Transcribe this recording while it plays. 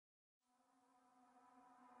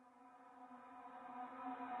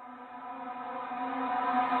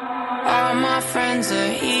friends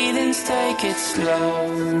are heathens, take it slow.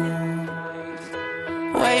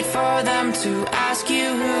 Wait for them to ask you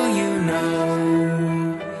who you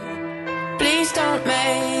know. Please don't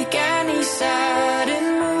make any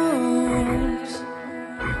sudden moves.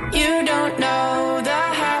 You don't know the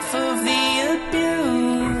half of the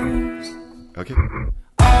abuse. Okay.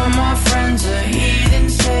 All my friends are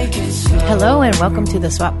heathens, take it slow. Hello and welcome to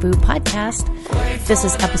the Swap Food Podcast. This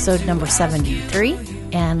is episode number 73,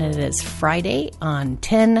 and it is Friday on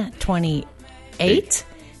 10/28,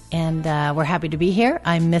 and we're happy to be here.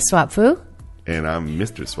 I'm Miss Swap Food. And I'm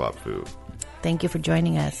Mr. Swap Food. Thank you for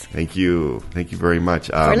joining us. Thank you. Thank you very much.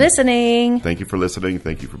 For listening. Thank you for listening.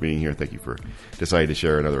 Thank you for being here. Thank you for deciding to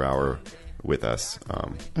share another hour with us.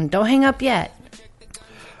 And don't hang up yet.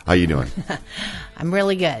 How you doing? I'm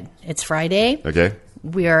really good. It's Friday. Okay.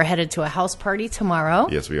 We are headed to a house party tomorrow.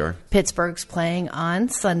 Yes, we are. Pittsburgh's playing on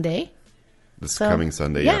Sunday. This coming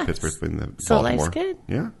Sunday. yeah. Yeah, Pittsburgh's playing the So Baltimore. life's good.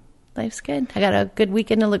 Yeah. Life's good. I got a good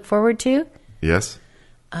weekend to look forward to. Yes.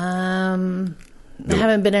 I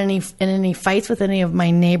haven't been in any fights with any of my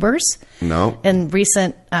neighbors. No. In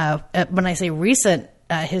recent, when I say recent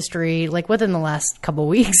history, like within the last couple of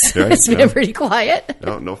weeks, Right, it's been yeah. pretty quiet.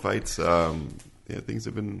 No fights. Yeah, things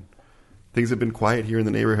have been quiet here in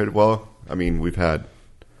the neighborhood. Well, I mean, we've had,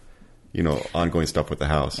 ongoing stuff with the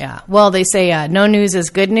house. Yeah. Well, they say no news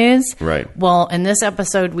is good news. Right. Well, in this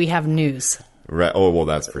episode, we have news. Right. Oh, well,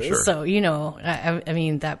 that's for sure. So, I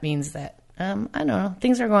mean, that means that, I don't know,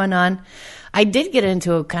 things are going on. I did get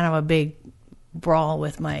into a kind of a big brawl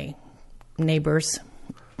with my neighbors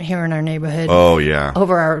here in our neighborhood. Oh, yeah.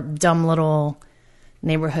 Over our dumb little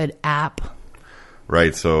neighborhood app.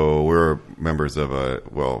 Right. So we're members of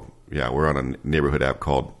we're on a neighborhood app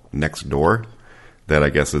called Nextdoor. That I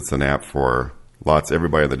guess it's an app for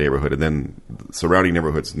everybody in the neighborhood, and then surrounding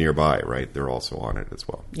neighborhoods nearby, right? They're also on it as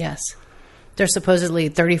well. Yes. There's supposedly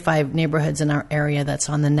 35 neighborhoods in our area that's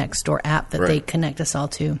on the Nextdoor app that they connect us all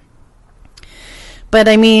to. But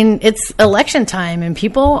I mean, it's election time, and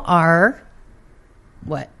people are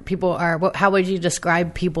what? How would you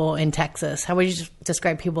describe people in Texas? How would you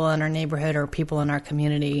describe people in our neighborhood or people in our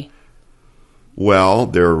community? Well,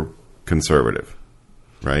 they're conservative,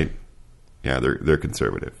 right? Yeah, they're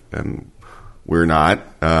conservative, and we're not,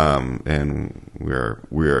 and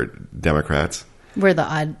we're Democrats. We're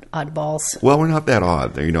the oddballs. Well, we're not that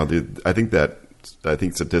odd. I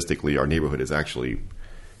think statistically, our neighborhood is actually,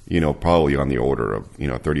 probably on the order of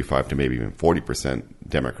 35 to maybe even 40%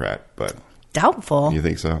 Democrat, but. Doubtful. You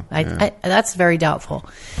think so? That's very doubtful.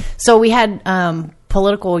 So we had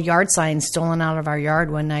political yard signs stolen out of our yard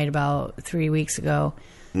one night about 3 weeks ago.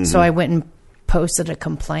 Mm-hmm. So I went and posted a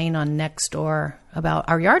complaint on Nextdoor about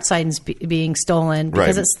our yard signs being stolen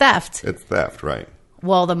because it's theft. It's theft, right.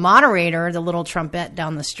 Well, the moderator, the little trumpet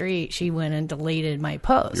down the street, she went and deleted my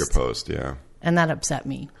post. Your post, yeah. And that upset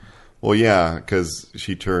me. Well, yeah, because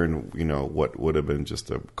she turned, what would have been just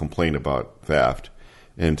a complaint about theft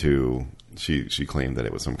into... She claimed that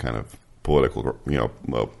it was some kind of political,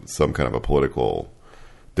 some kind of a political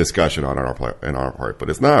discussion on our part, but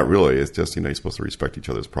it's not really. It's just you're supposed to respect each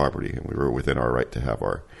other's property, and we were within our right to have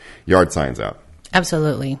our yard signs out.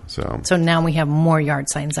 Absolutely. So now we have more yard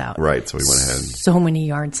signs out. Right. So we went ahead. So many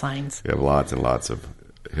yard signs. We have lots and lots of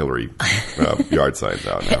Hillary yard signs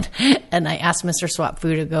out now. And I asked Mr. Swap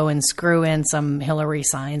Food to go and screw in some Hillary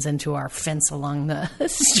signs into our fence along the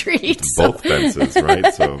street. Both fences,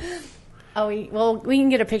 right? So. We can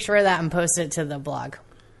get a picture of that and post it to the blog.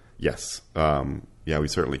 Yes. Yeah, we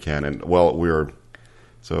certainly can. And we're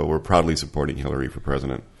proudly supporting Hillary for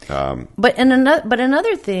president. But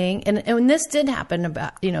another thing, and when this did happen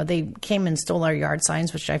about, they came and stole our yard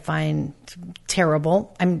signs, which I find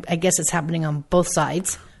terrible. I guess it's happening on both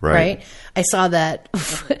sides. Right. I saw that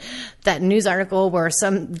news article where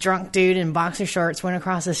some drunk dude in boxer shorts went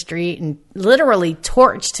across the street and literally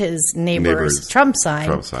torched his neighbor's Trump sign.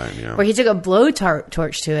 Yeah. Where he took a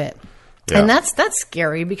blowtorch to it. Yeah. And that's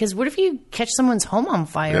scary because what if you catch someone's home on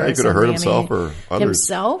fire? Yeah, he could have hurt himself or others.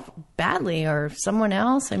 Himself badly or someone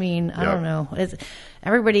else. I mean, I don't know.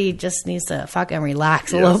 Everybody just needs to fucking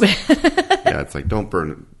relax a little bit. Yeah, it's like don't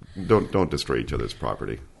destroy each other's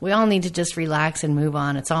property. We all need to just relax and move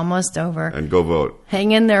on. It's almost over. And go vote.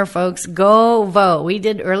 Hang in there, folks. Go vote. We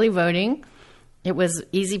did early voting. It was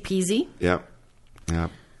easy peasy. Yeah.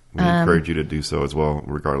 We encourage you to do so as well,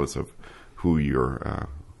 regardless of who you're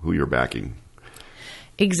backing.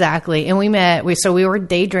 Exactly. And we were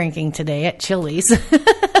day drinking today at Chili's. At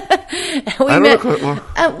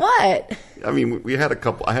what? I mean, I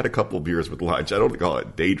had a couple beers with lunch. I don't call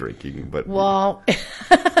it day drinking, but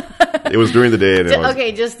it was during the day. And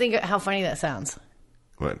okay, just think of how funny that sounds.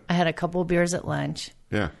 What? I had a couple beers at lunch.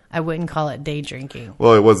 Yeah. I wouldn't call it day drinking.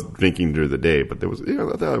 Well, it was drinking during the day, but there was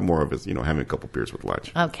more of it, having a couple beers with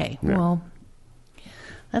lunch. Okay. Yeah. Well,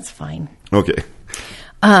 that's fine. Okay.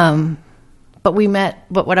 But we met.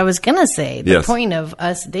 But what I was going to say, the Yes. point of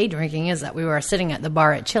us day drinking is that we were sitting at the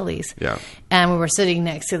bar at Chili's. Yeah. And we were sitting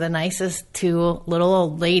next to the nicest two little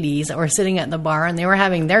old ladies that were sitting at the bar, and they were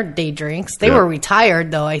having their day drinks. They Yeah. were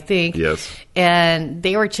retired, though, I think. Yes. And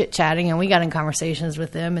they were chit-chatting, and we got in conversations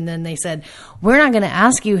with them. And then they said, we're not going to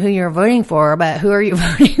ask you who you're voting for, but who are you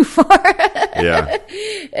voting for? Yeah.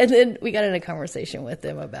 And then we got in a conversation with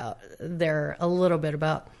them about a little bit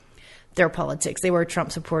about their politics. They were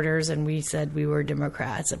Trump supporters, and we said we were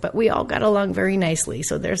Democrats, but we all got along very nicely.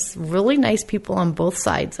 So there's really nice people on both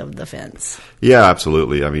sides of the fence. Yeah,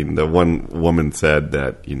 absolutely. I mean, the one woman said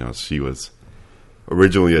that, she was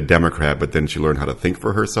originally a Democrat, but then she learned how to think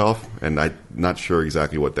for herself. And I'm not sure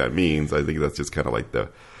exactly what that means. I think that's just kind of like the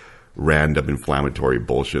random inflammatory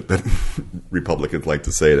bullshit that Republicans like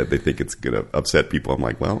to say, that they think it's going to upset people. I'm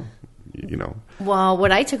like, well, Well,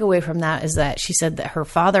 what I took away from that is that she said that her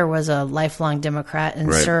father was a lifelong Democrat and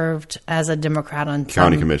Right. served as a Democrat on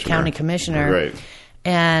County some commissioner. county commissioner. Right.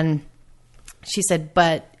 And she said,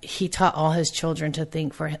 but he taught all his children to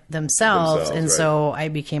think for themselves, and right. so I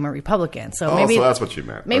became a Republican. So Oh, maybe so that's what you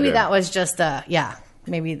meant. Maybe Okay. that was just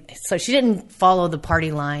maybe. So she didn't follow the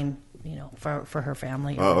party line, for her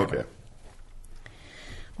family. or Oh, whatever. okay.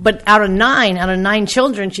 But out of nine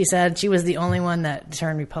children, she said she was the only one that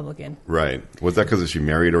turned Republican. Right. Was that because she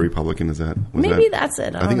married a Republican? Was Maybe that's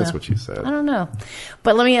it. I think that's what she said. I don't know.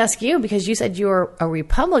 But let me ask you, because you said you were a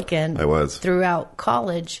Republican. I was. Throughout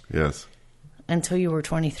college Yes. until you were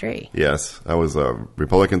 23. Yes. I was a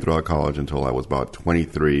Republican throughout college until I was about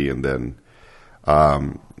 23. And then,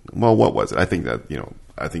 what was it? I think that,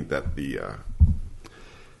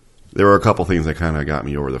 there were a couple things that kind of got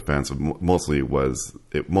me over the fence.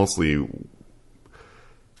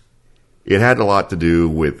 It had a lot to do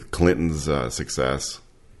with Clinton's success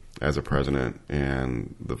as a president,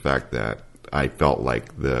 and the fact that I felt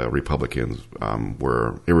like the Republicans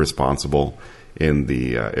were irresponsible in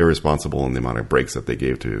the amount of breaks that they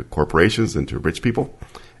gave to corporations and to rich people,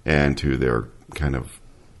 and to their kind of.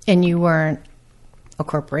 And you weren't a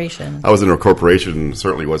corporation. I was in a corporation,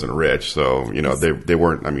 certainly wasn't rich, so they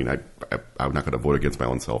weren't. I mean, I'm not going to vote against my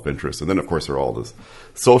own self-interest. And then, of course, there are all these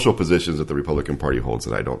social positions that the Republican Party holds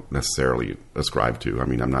that I don't necessarily ascribe to. I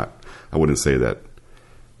mean, I wouldn't say that.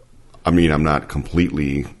 I mean, I'm not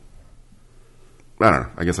completely. I don't know.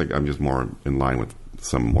 I guess I'm just more in line with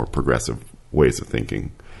some more progressive ways of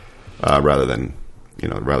thinking, rather than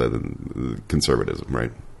conservatism,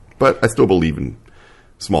 right? But I still believe in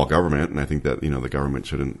small government, and I think that the government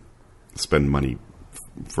shouldn't spend money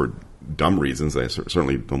for dumb reasons. I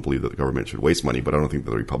certainly don't believe that the government should waste money, but I don't think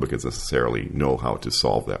that the Republicans necessarily know how to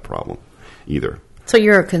solve that problem either. So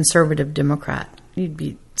you're a conservative Democrat. You'd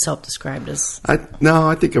be self-described as. No,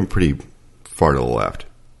 I think I'm pretty far to the left.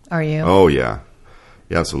 Are you? Oh yeah,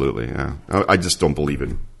 absolutely. Yeah, I just don't believe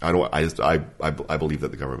in. I believe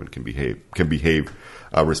that the government can behave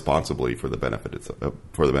responsibly for the benefit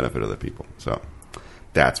of the people. So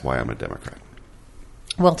that's why I'm a Democrat.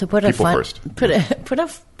 Well, to put People a first.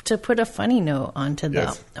 put a funny note onto the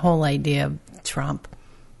Yes. whole idea of Trump.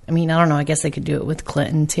 I mean, I don't know. I guess they could do it with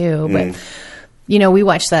Clinton too, but we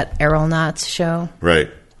watched that Errol Knotts show Right.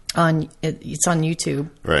 it's on YouTube.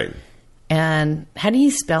 Right. And how do you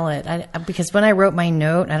spell it? Because when I wrote my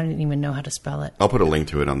note, I didn't even know how to spell it. I'll put a link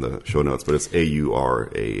to it on the show notes, but it's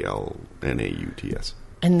AURALNAUTS.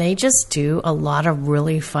 And they just do a lot of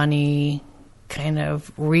really funny kind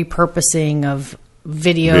of repurposing of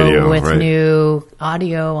video with right. new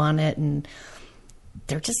audio on it, and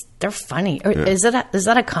they're funny. Or Yeah. Is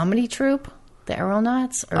that a comedy troupe, the Errol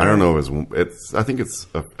Knotts? Or? I don't know. I think it's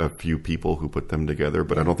a few people who put them together,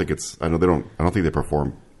 but I don't think I don't think they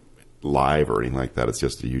perform live or anything like that. It's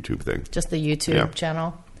just a YouTube thing. Just the YouTube Yeah.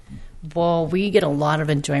 channel. Well, we get a lot of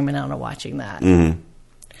enjoyment out of watching that. Mm-hmm.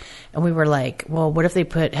 And we were like, well, what if they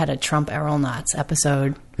had a Trump Errol Knotts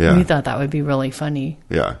episode? Yeah. We thought that would be really funny.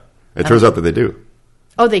 Yeah. It turns out that they do.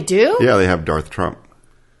 Oh, they do? Yeah, they have Darth Trump.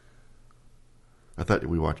 I thought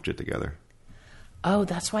we watched it together. Oh,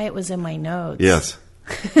 that's why it was in my notes. Yes.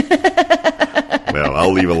 Well,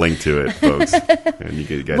 I'll leave a link to it, folks. And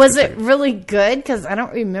you guys Was can it check really good? Because I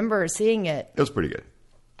don't remember seeing it. It was pretty good.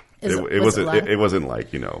 Was It wasn't like, it wasn't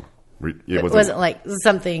like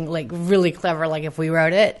something like really clever, like if we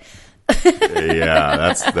wrote it. Yeah,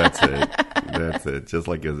 that's it. That's it. Just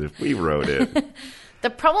like as if we wrote it. The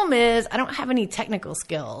problem is I don't have any technical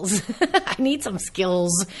skills. I need some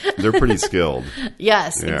skills. They're pretty skilled.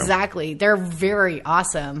 Yes, Yeah. exactly. They're very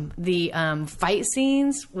awesome. The fight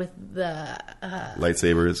scenes with the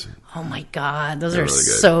Lightsabers. oh my god, those They're are really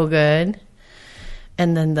good. so good.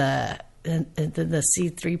 And then the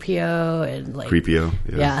C-3PO and like Creepio.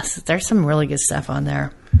 yes, there's some really good stuff on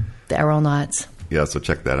there. The Aeronauts. Yeah, so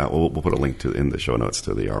check that out. We'll put a link in the show notes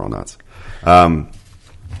to the Aeronauts.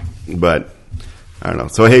 But I don't know.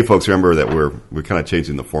 So hey, folks, remember that we're kind of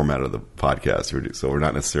changing the format of the podcast. So we're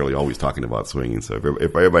not necessarily always talking about swinging. So if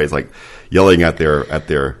everybody's like yelling at their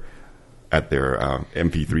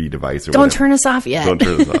MP3 device, or Don't whatever, turn us off yet. don't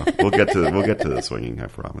turn us off. We'll get to the swinging. I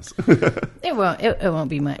promise. It won't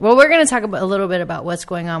be much. Well, we're going to talk a little bit about what's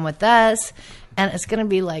going on with us, and it's going to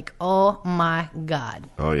be like, oh my god.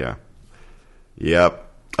 Oh yeah. Yep.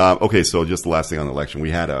 Okay, so just the last thing on the election,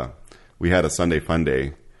 we had a Sunday Fun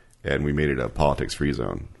Day, and we made it a politics-free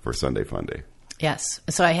zone for Sunday Fun Day. Yes.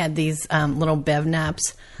 So I had these little bev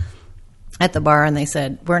naps at the bar, and they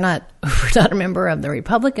said, we're not a member of the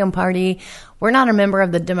Republican Party. We're not a member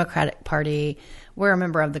of the Democratic Party. We're a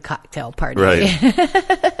member of the cocktail party.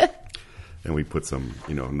 Right. And we put some,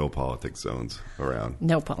 no politics zones around.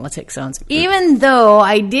 No politics zones. Even though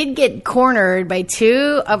I did get cornered by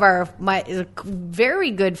two of my very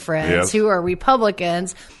good friends Yes. who are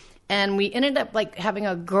Republicans. And we ended up like having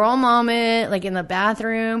a girl moment, like in the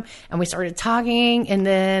bathroom, and we started talking. And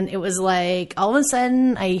then it was like all of a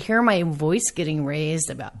sudden I hear my voice getting raised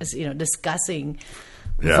about, discussing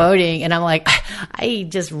voting. And I'm like, I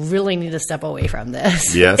just really need to step away from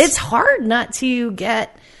this. Yes. It's hard not to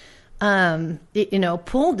get,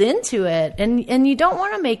 pulled into it. And you don't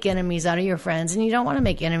want to make enemies out of your friends, and you don't want to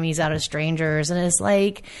make enemies out of strangers. And it's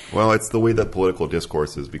like, Well, it's the way that political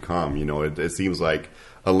discourse has become. It seems like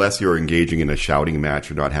unless you're engaging in a shouting match,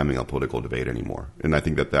 you're not having a political debate anymore. And I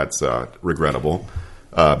think that's regrettable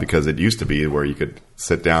because it used to be where you could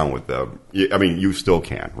sit down with you still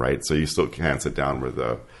can, right? So you still can sit down with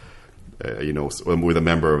with a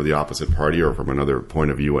member of the opposite party or from another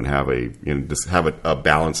point of view and have a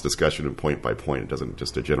balanced discussion and point by point. It doesn't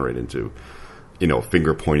just degenerate into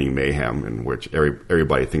finger pointing mayhem in which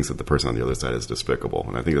everybody thinks that the person on the other side is despicable.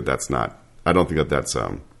 And I think that's not. I don't think that's.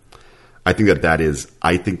 I think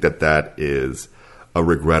that is a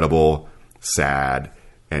regrettable, sad,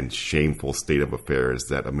 and shameful state of affairs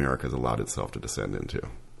that America has allowed itself to descend into.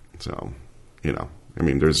 So,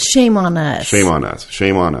 there's shame on us. Shame on us.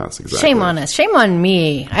 Shame on us. Exactly. Shame on us. Shame on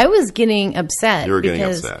me. I was getting upset. You were getting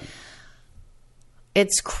because upset.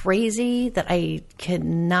 It's crazy that I could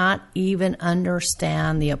not even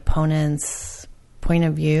understand the opponent's point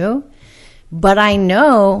of view. But I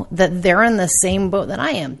know that they're in the same boat that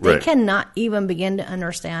I am. They Right. cannot even begin to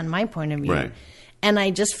understand my point of view. Right. And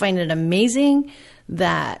I just find it amazing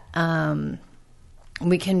that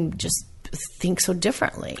we can just think so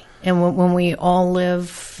differently. And when we all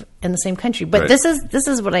live in the same country. But Right. this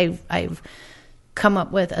is what I've come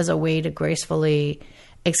up with as a way to gracefully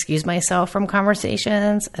excuse myself from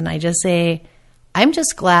conversations. And I just say, I'm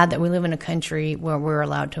just glad that we live in a country where we're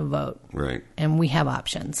allowed to vote. Right. And we have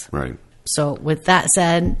options. Right. So with that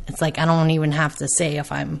said, it's like I don't even have to say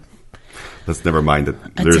if I'm Let's never mind that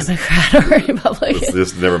a Democrat or a Republican. Let's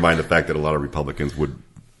just never mind the fact that a lot of Republicans would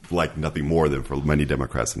like nothing more than for many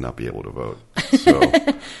Democrats to not be able to vote. So,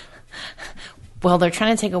 Well, they're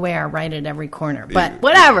trying to take away our right at every corner, but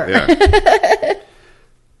whatever.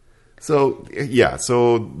 yeah.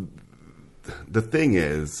 So the thing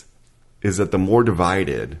is that the more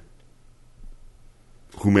divided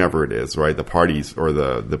whomever it is, right, the parties or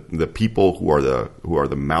the people who are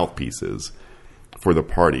the mouthpieces for the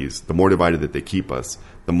parties, the more divided that they keep us,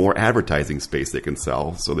 the more advertising space they can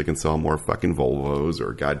sell. So they can sell more fucking Volvos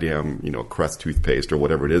or goddamn, Crest toothpaste or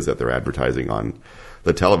whatever it is that they're advertising on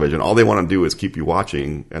the television. All they want to do is keep you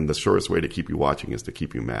watching, and the shortest way to keep you watching is to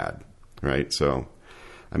keep you mad, right? So,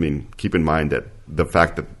 keep in mind that the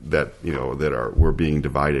fact that we're being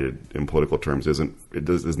divided in political terms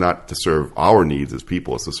is not to serve our needs as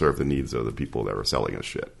people. It's to serve the needs of the people that are selling us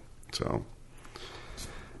shit. So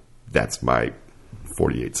that's my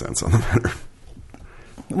 48 cents on the matter.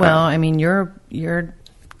 Well, your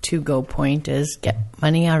to-go point is get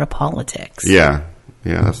money out of politics. Yeah,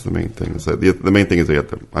 that's the main thing. So the main thing is they have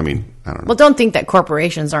to. I don't know. Well, don't think that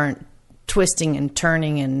corporations aren't twisting and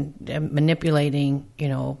turning and manipulating,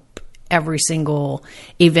 every single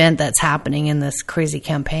event that's happening in this crazy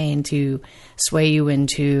campaign to sway you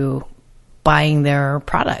into buying their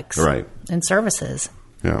products Right. and services.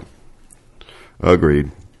 Yeah,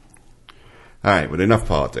 agreed. All right, but enough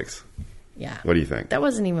politics. Yeah. What do you think? That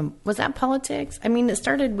wasn't even, was that politics? I mean, it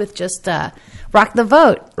started with just rock the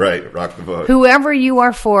vote. Right, rock the vote. Whoever you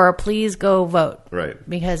are for, please go vote. Right.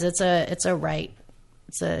 Because it's a right.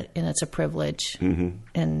 It's a privilege. Mm-hmm.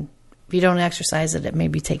 And if you don't exercise it, it may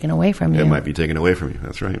be taken away from you. It might be taken away from you.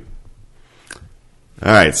 That's right.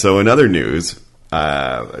 All right. So in other news,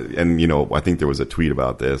 and I think there was a tweet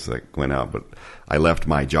about this that went out, but I left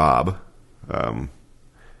my job.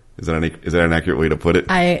 Is that an accurate way to put it?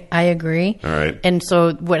 I agree. All right. And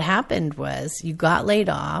so what happened was you got laid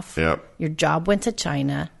off. Yep. Your job went to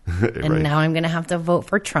China. And Right. now I'm going to have to vote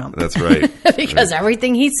for Trump. That's right. Because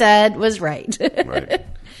everything he said was right. Right.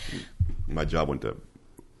 My job went to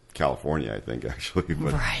California, I think, actually.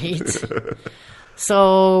 But. Right.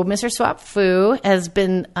 So Mr. Swap Fu has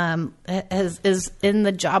been is in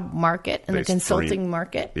the job market, in the consulting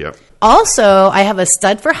market. Yep. Also, I have a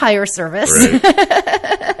stud for hire service.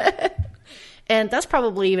 Right. And that's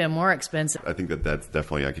probably even more expensive. I think that's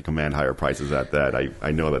definitely, I can command higher prices at that.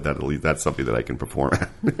 I know that at least that's something that I can perform at.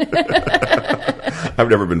 I've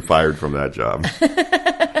never been fired from that job.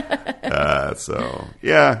 So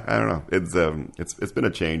yeah, I don't know. It's been a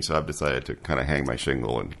change, so I've decided to kind of hang my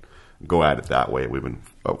shingle and go at it that way. We've been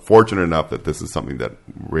fortunate enough that this is something that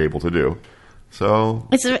we're able to do. So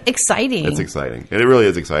It's exciting. it's exciting. And it really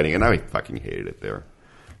is exciting. And I fucking hated it there.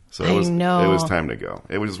 So I know. It was time to go.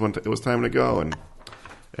 It was time to go,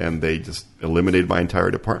 and they just eliminated my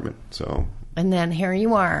entire department. So And then here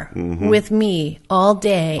you are with me all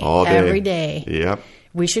day, every day. Yep.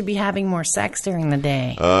 We should be having more sex during the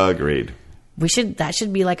day. Agreed. That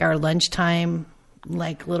should be like our lunchtime,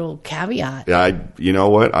 like little caveat. Yeah, you know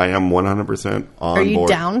what? I am 100% on Are you board.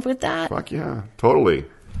 down with that? Fuck yeah, totally.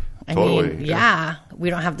 I mean, yeah. We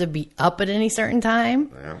don't have to be up at any certain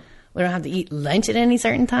time. Yeah. We don't have to eat lunch at any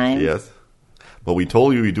certain time. Yes. But we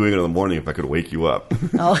told you we'd doing it in the morning if I could wake you up.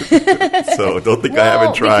 Oh. So don't think I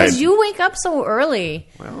haven't tried. Because you wake up so early.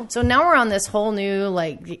 Well. So now we're on this whole new,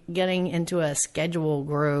 like, getting into a schedule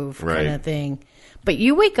groove kind Right. of thing. But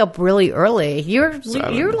you wake up really early. You're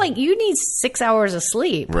 7. like, you need 6 hours of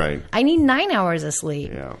sleep. Right. I need 9 hours of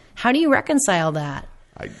sleep. Yeah. How do you reconcile that?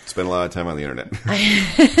 I spend a lot of time on the internet.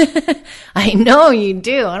 I know you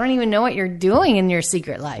do. I don't even know what you're doing in your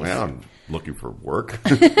secret life. Well, I'm looking for work,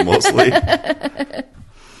 mostly.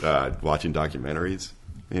 Watching documentaries,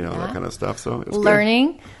 that kind of stuff. So it's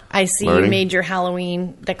Learning. I see you Learning. made your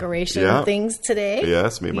Halloween decoration Yeah. things today. Good.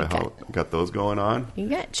 Yes, got those going on. You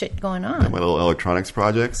got shit going on. My little electronics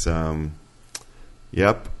projects.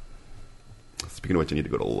 Yep. Speaking of which, I need to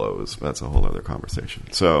go to Lowe's. That's a whole other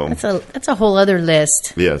conversation. So That's a whole other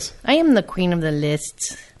list. yes. I am the queen of the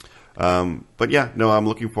lists. But yeah, no, I'm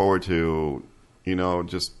looking forward to,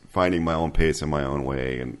 just finding my own pace and my own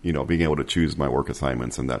way and, being able to choose my work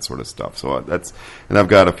assignments and that sort of stuff. So and I've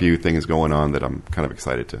got a few things going on that I'm kind of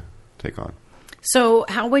excited to take on. So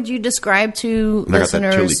how would you describe to And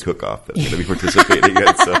listeners? I got that chili cook-off that's going to be participating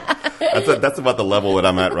in. So that's about the level that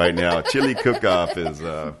I'm at right now. Chili cook-off is...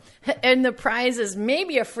 And the prize is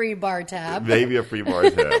maybe a free bar tab. maybe a free bar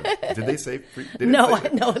tab. Did they say free? No,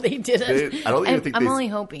 they didn't. I don't even think I'm only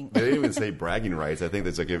hoping. They didn't even say bragging rights. I think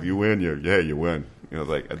it's like, if you win, you win.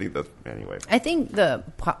 I think that's, anyway. I think the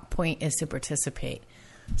point is to participate.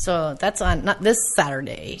 So that's on not this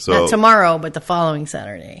Saturday, not tomorrow, but the following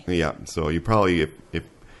Saturday. Yeah. So you probably,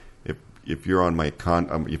 if you're on my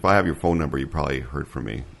if I have your phone number, you probably heard from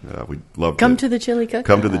me. We'd love Come to the chili cook-off.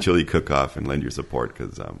 Come to the chili cook-off and lend your support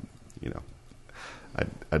because,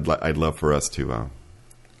 I'd love for us to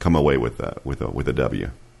come away with a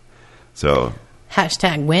W. So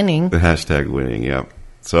Hashtag winning. the hashtag winning. Yeah.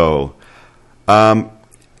 So,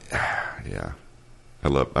 yeah, I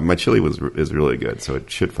love my chili is really good, so it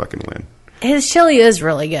should fucking win. His chili is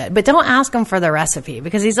really good, but don't ask him for the recipe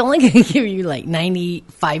because he's only going to give you like 95%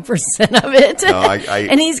 of it. No,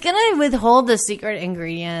 and he's going to withhold the secret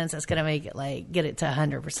ingredients that's going to make it get it to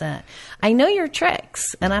 100%. I know your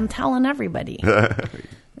tricks, and I'm telling everybody.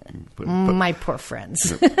 My poor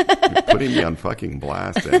friends. You're putting me on fucking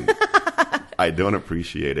blast, and I don't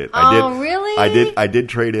appreciate it. Really? I did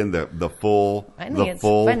trade in the full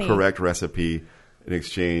funny. correct recipe in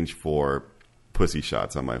exchange for pussy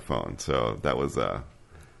shots on my phone. So that was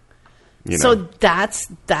So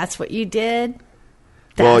that's what you did.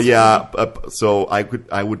 Well, yeah. So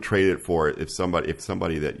I would trade it for if somebody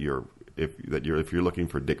that you're looking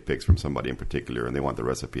for dick pics from somebody in particular and they want the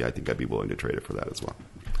recipe, I think I'd be willing to trade it for that as well.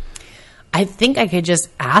 I think I could just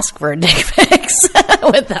ask for dick pics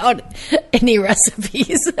without any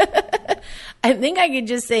recipes. I think I could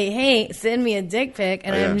just say, hey, send me a dick pic,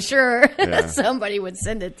 and I'm sure somebody would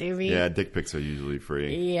send it to me. Yeah, dick pics are usually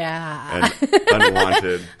free. Yeah. And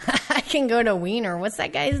unwanted. I can go to Wiener. What's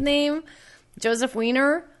that guy's name? Joseph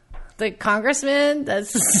Wiener? The congressman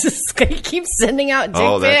he keeps sending out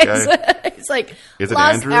dick pics. He's like,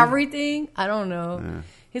 lost everything. I don't know. Yeah.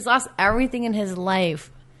 He's lost everything in his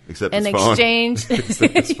life. Except in his phone. Exchange, he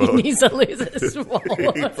needs to lose his phone.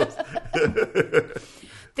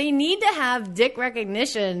 They need to have dick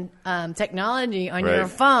recognition technology on your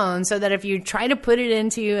phone so that if you try to put it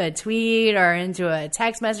into a tweet or into a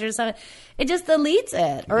text message or something, it just deletes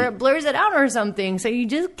it or it blurs it out or something. So you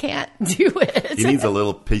just can't do it. He needs a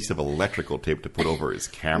little piece of electrical tape to put over his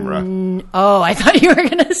camera. Oh, I thought you were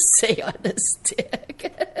going to say on his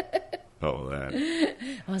dick. Oh, that.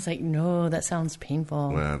 I was like, no, that sounds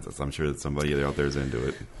painful. Well, I'm sure that somebody out there is into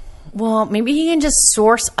it. Well, maybe he can just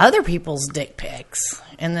source other people's dick pics,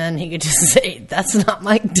 and then he could just say, that's not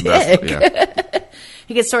my dick.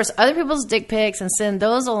 He could source other people's dick pics and send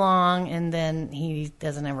those along, and then he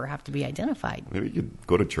doesn't ever have to be identified. Maybe you could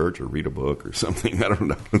go to church or read a book or something. I don't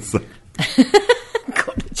know. It's like...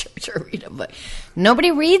 Go to church or read a book.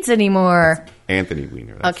 Nobody reads anymore. Anthony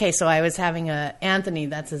Weiner. Okay, so I was having Anthony,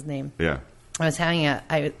 that's his name. Yeah. I was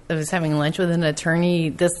having lunch with an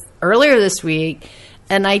attorney earlier this week,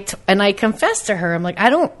 and I confessed to her, I'm like, I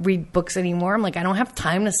don't read books anymore. I'm like, I don't have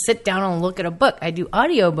time to sit down and look at a book. I do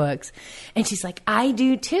audiobooks. And she's like, I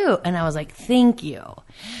do too. And I was like, thank you.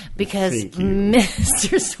 Because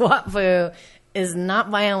Mr. Swapfoo is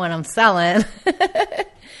not buying what I'm selling.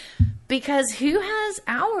 Because who has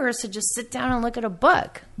hours to just sit down and look at a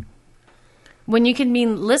book? When you can be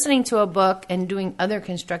listening to a book and doing other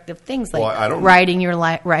constructive things like riding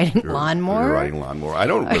lawnmower. Riding lawnmower. I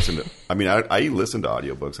don't listen to. I mean, I listen to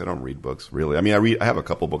audiobooks. I don't read books really. I mean, I have a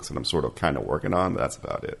couple books that I'm sort of kind of working on. But that's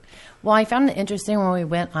about it. Well, I found it interesting when we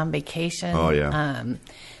went on vacation. Oh yeah.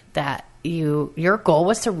 That your goal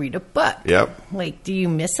was to read a book. Yep. Like, do you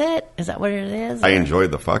miss it? Is that what it is? I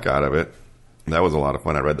enjoyed the fuck out of it. That was a lot of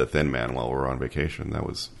fun. I read The Thin Man while we were on vacation. That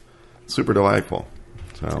was super delightful.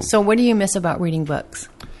 So what do you miss about reading books?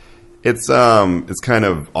 It's kind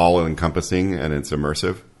of all encompassing and it's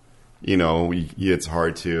immersive. You know, it's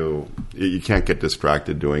hard to, you can't get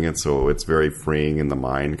distracted doing it. So it's very freeing in the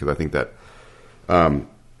mind because I think that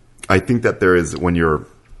there is when you're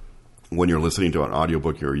listening to an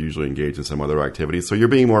audiobook, you're usually engaged in some other activity. So you're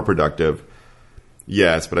being more productive.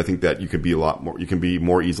 Yes, but I think that you can be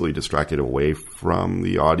more easily distracted away from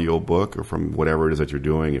the audiobook or from whatever it is that you're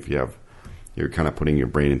doing if you're kind of putting your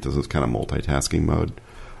brain into this kind of multitasking mode.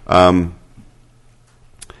 And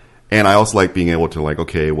I also like being able to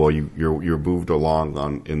okay, well you're moved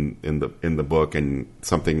along in the book and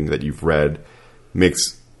something that you've read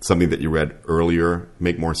makes something that you read earlier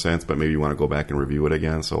make more sense, but maybe you want to go back and review it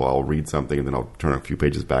again. So I'll read something and then I'll turn a few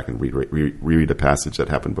pages back and reread a passage that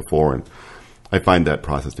happened before, and I find that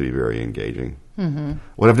process to be very engaging. Mm-hmm.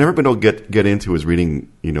 What I've never been able to get into is reading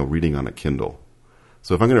on a Kindle.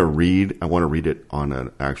 So if I'm going to read, I want to read it on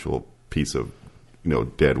an actual piece of,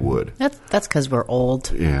 dead wood. That's because we're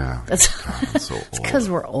old. Yeah. That's so old. It's because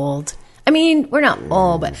we're old. I mean, we're not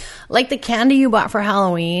old, but like the candy you bought for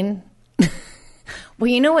Halloween. Well,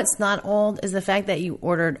 you know what's not old is the fact that you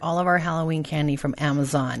ordered all of our Halloween candy from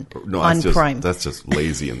Amazon on Prime. That's just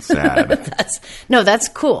lazy and sad. That's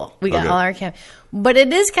cool. We got all our candy. But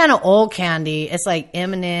it is kind of old candy. It's like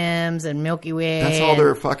M&M's and Milky Way. That's all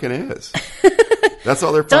there fucking is. That's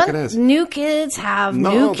all there fucking is. New kids have new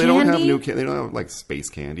candy? No, they don't have new candy. They don't have like space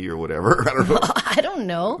candy or whatever. I don't know. I don't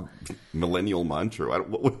know. Millennial Munch or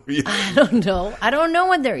what? I don't know. I don't know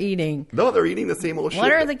what they're eating. No, they're eating the same old shit.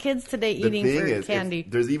 What are the kids today eating for candy?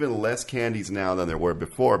 There's even less candies now than there were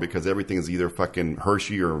before because everything is either fucking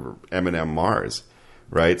Hershey or M&M Mars,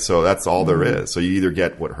 right? So that's all there is. So you either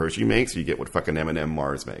get what Hershey makes or you get what fucking M&M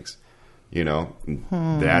Mars makes.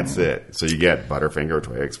 That's it. So you get Butterfinger,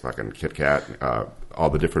 Twix, fucking Kit Kat, all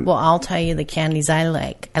the different... Well, I'll tell you the candies I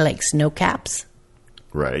like. I like Snow Caps.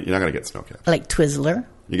 Right. You're not going to get Snow Caps. I like Twizzler.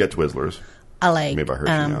 You get Twizzlers. I like... Made by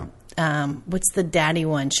Hershey now. What's the daddy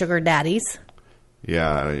one? Sugar Daddies?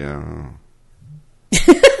 Yeah.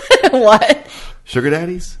 What? Sugar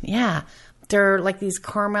Daddies? Yeah. They're like these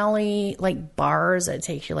caramel-y bars that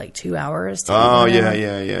take you 2 hours to eat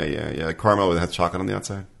them. Yeah. Caramel that has chocolate on the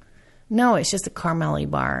outside? No, it's just a caramel-y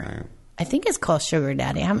bar. Right. I think it's called Sugar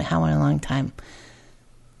Daddy. I haven't had one in a long time.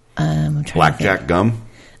 Blackjack gum?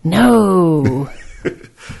 No.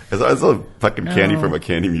 It's a fucking candy from a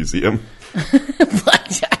candy museum.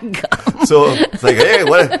 Blackjack gum. So it's like, hey,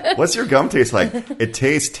 what's your gum taste like? It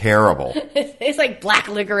tastes terrible. It's like black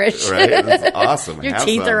licorice. Right? It's awesome. Your Have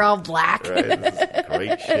teeth some. are all black. Right? This is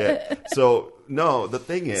great shit. So, no, the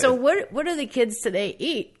thing is... So what do the kids today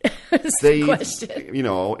eat? Is They the question. eat,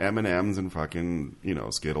 M&Ms and fucking,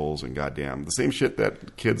 Skittles and goddamn... The same shit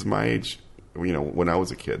that kids my age, when I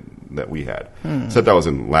was a kid, that we had. Except I was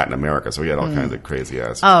in Latin America, so we had all kinds of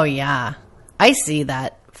crazy-ass... Oh, yeah. I see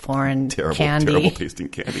that foreign candy. Terrible tasting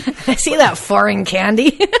candy. I see that foreign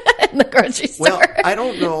candy in the grocery store. Well, I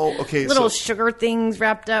don't know. Okay, Little so... sugar things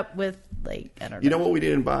wrapped up with, I don't know. You know what we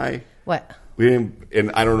didn't buy? What? We didn't,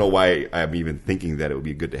 and I don't know why I'm even thinking that it would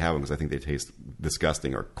be good to have them because I think they taste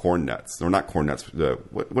disgusting. Or corn nuts, or not corn nuts.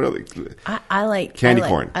 What are they? I like candy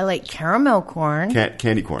corn. I like caramel corn.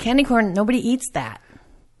 Candy corn. Candy corn. Nobody eats that.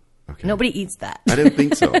 Okay. Nobody eats that. I didn't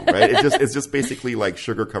think so. Right? It's just basically like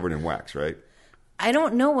sugar covered in wax, right? I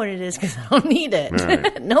don't know what it is because I don't need it.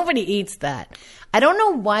 Right. Nobody eats that. I don't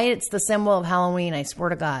know why it's the symbol of Halloween. I swear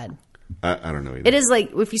to God. I don't know either. It is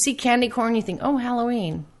like if you see candy corn, you think, oh,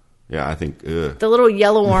 Halloween. Yeah, I think. The little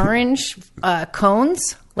yellow orange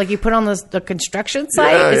cones, like you put on the construction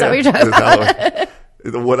site. Is that what you're talking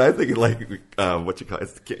about? What I think is like what you call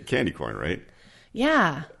it's candy corn, right?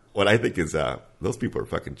 Yeah. What I think is those people are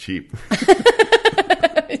fucking cheap.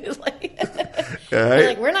 It's like, Right?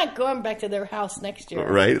 like, we're not going back to their house next year.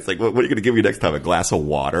 Right? It's like, what are you going to give me next time? A glass of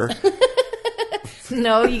water?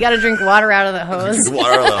 No, you got to drink water out of the hose.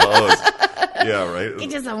 Water out of the hose. Yeah, right?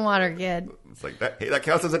 Get you some water, kid. It's like, that. Hey, that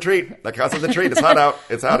counts as a treat. That counts as a treat. It's hot out.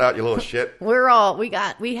 It's hot out, you little shit.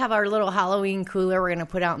 We have our little Halloween cooler we're going to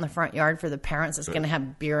put out in the front yard for the parents. It's going to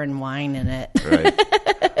have beer and wine in it. Right.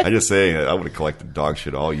 I'm just saying, I would have collected dog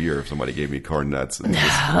shit all year if somebody gave me corn nuts. And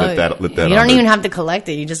just let that you don't even have to collect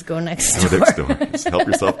it. You just go next door. Next door. Just help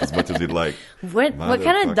yourself as much as you'd like. What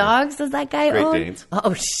kind of dogs does that guy Great own? Danes.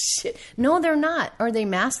 Oh, shit. No, they're not. Are they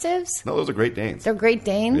Mastiffs? No, those are Great Danes. They're Great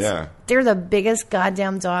Danes? Yeah. They're the biggest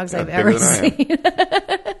goddamn dogs I've bigger ever than I am.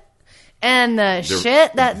 seen. And the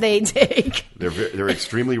shit that they take. They're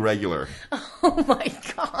extremely regular. Oh, my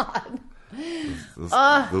God.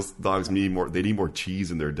 Those dogs need more. They need more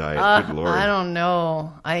cheese in their diet. Good Lord. I don't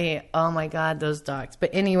know. Oh my God, those dogs.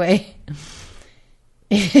 But anyway,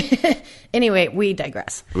 we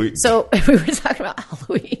digress. So we were talking about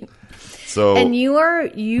Halloween. So And you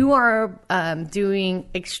are doing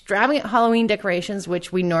extravagant Halloween decorations,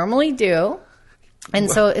 which we normally do. And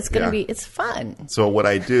so it's going to it's fun. So what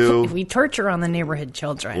I do, We torture on the neighborhood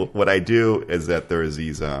children. what I do is that there's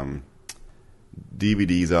these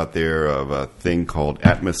DVDs out there of a thing called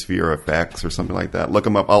Atmosphere Effects or something like that. Look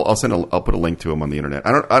them up. I'll put a link to them on the internet.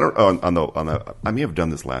 I may have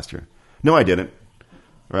done this last year. No, I didn't.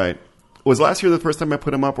 Right? Was last year the first time I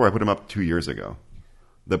put them up, or I put them up 2 years ago?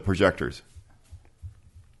 The projectors.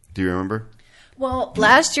 Do you remember? Well,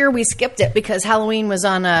 last year we skipped it because Halloween was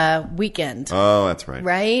on a weekend. Oh, that's right.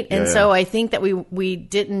 Right? And so I think that we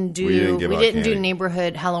didn't do candy.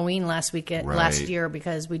 neighborhood Halloween last Right. year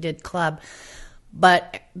because we did club.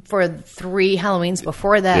 But for 3 Halloweens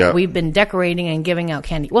before that, we've been decorating and giving out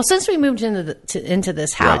candy. Well, since we moved into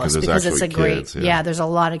this house, because it's a great kids, yeah. there's a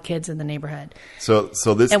lot of kids in the neighborhood. So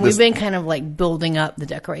we've been kind of like building up the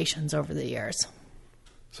decorations over the years.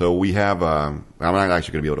 So we have, I'm not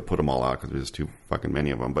actually going to be able to put them all out because there's too fucking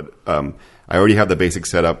many of them. But I already have the basic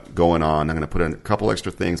setup going on. I'm going to put in a couple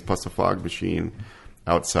extra things plus a fog machine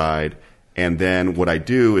outside. And then what I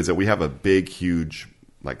do is that we have a big, huge,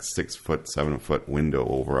 like 6 foot, 7 foot window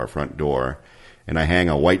over our front door. And I hang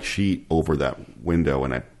a white sheet over that window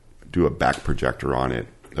and I do a back projector on it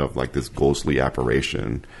of like this ghostly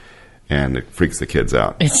apparition. And it freaks the kids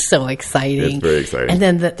out. It's so exciting. It's very exciting. And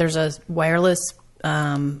then there's a wireless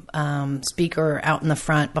speaker out in the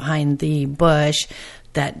front behind the bush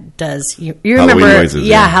that does you remember noises,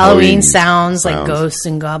 Halloween sounds like ghosts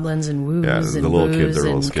and goblins and woos and the little woos kids are a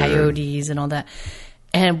and little scared. coyotes and all that.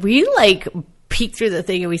 And we like peek through the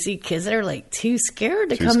thing and we see kids that are like too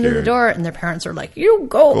scared to come to the door, and their parents are like, "You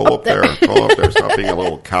go up there. Go up there. Stop being a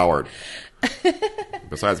little coward.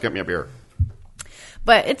 Besides, get me a beer."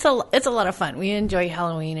 But it's a lot of fun. We enjoy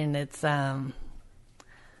Halloween, and it's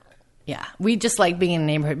we just like being in the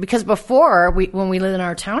neighborhood because before when we lived in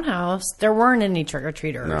our townhouse, there weren't any trick or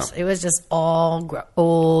treaters. No. It was just all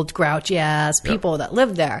old grouchy ass people that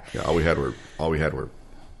lived there. Yeah, all we had were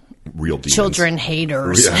real demons. Children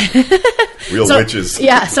haters. Yeah. Real witches.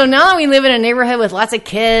 Yeah. So now we live in a neighborhood with lots of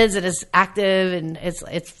kids and it's active and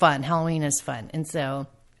it's fun. Halloween is fun, and so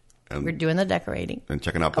we're doing the decorating. And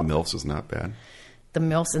checking out the MILFs is not bad. The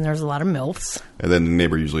MILFs, and there's a lot of MILFs. And then the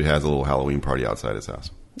neighbor usually has a little Halloween party outside his house.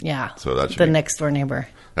 Yeah. So that should the next door neighbor.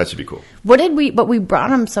 That should be cool. But we brought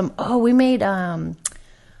him some, we made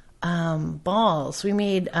balls. We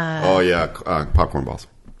made popcorn balls.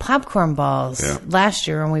 Popcorn balls last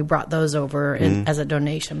year, and we brought those over as a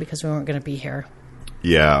donation because we weren't going to be here.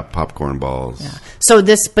 Yeah, popcorn balls. Yeah. So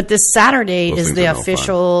this Saturday is the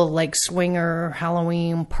official like swinger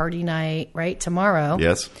Halloween party night, right? Tomorrow.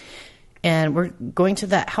 Yes. And we're going to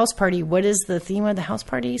that house party. What is the theme of the house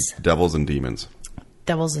parties? Devils and demons.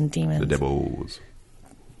 Devils and demons. The devils.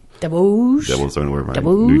 Devils. Devils. I'm wearing my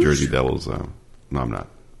New Jersey Devils. No, I'm not.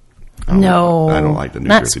 I don't like the New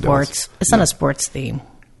Jersey sports. Devils. It's not a sports theme.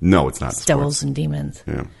 No, it's not. It's Devils and demons.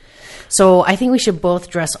 Yeah. So I think we should both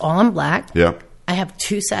dress all in black. Yeah. I have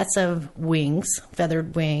 2 sets of wings,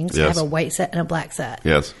 feathered wings. Yes. I have a white set and a black set.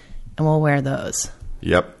 Yes. And we'll wear those.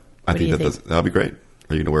 Yep. I think that'll be great.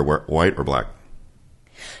 Are you going to wear white or black?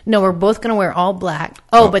 No, we're both going to wear all black.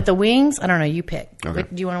 But the wings, I don't know. You pick. Okay.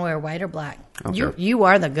 Do you want to wear white or black? Okay. You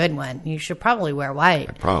are the good one. You should probably wear white.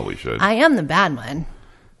 I probably should. I am the bad one.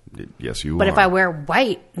 Yes, you are. But if I wear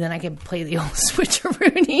white, then I can play the old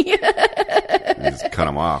switcheroony. Just cut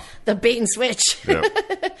them off. The bait and switch. Yep.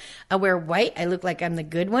 I wear white. I look like I'm the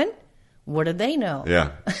good one. What do they know?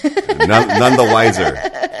 Yeah. None the wiser.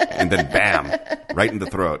 And then bam, right in the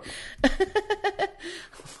throat.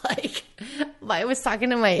 Like, I was talking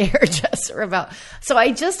to my hairdresser about. So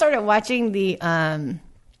I just started watching the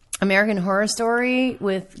American Horror Story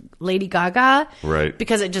with Lady Gaga. Right.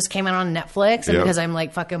 Because it just came out on Netflix, and because I'm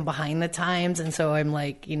like fucking behind the times, and so I'm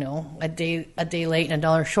like, a day late and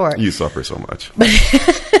 $1 short. You suffer so much.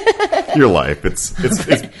 Your life,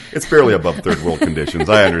 it's barely above third world conditions.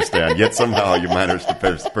 I understand. Yet somehow you managed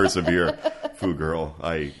to persevere. Foo girl,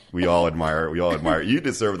 we all admire. You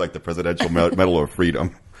deserve like the Presidential Medal of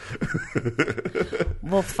Freedom.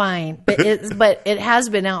 Well, fine, but it has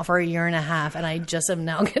been out for 1.5 years, and I just am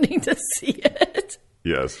now getting to see it.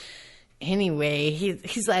 Yes. Anyway,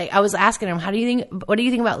 he's like, I was asking him, what do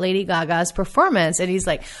you think about Lady Gaga's performance? And he's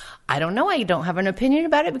like, I don't know. I don't have an opinion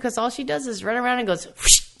about it because all she does is run around and goes,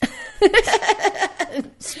 whoosh.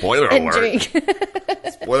 Spoiler alert.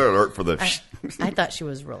 Spoiler alert for the. I thought she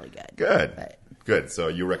was really good. Good. Good. So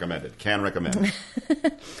you recommend it. Can recommend.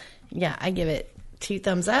 Yeah, I give it 2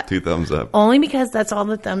 thumbs up. 2 thumbs up. Only because that's all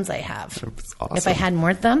the thumbs I have. That's awesome. If I had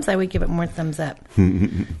more thumbs, I would give it more thumbs up.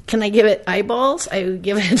 Can I give it eyeballs? I would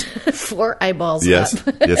give it 4 eyeballs yes.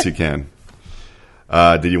 up. Yes, you can.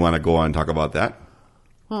 Did you want to go on and talk about that?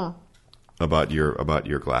 About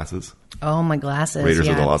your glasses? Oh, my glasses. Raiders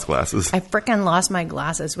of the Lost glasses. I freaking lost my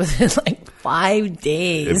glasses within like 5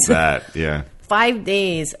 days. It's that, yeah. 5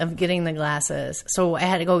 days of getting the glasses. So I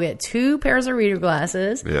had to go get 2 pairs of reader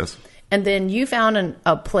glasses. Yes. And then you found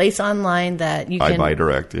a place online that you can... I Buy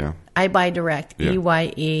Direct, yeah. I Buy Direct. Yeah.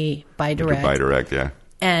 EYE Buy Direct. Buy Direct, yeah.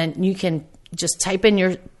 And you can just type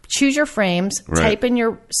in choose your frames, right. Type in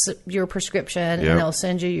your prescription, and they'll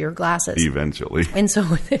send you your glasses. Eventually. And so,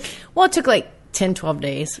 it took like 10, 12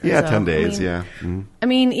 days. Yeah, 10 days, yeah. Mm-hmm. I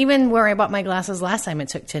mean, even where I bought my glasses last time, it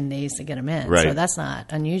took 10 days to get them in. Right. So that's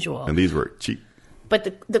not unusual. And these were cheap.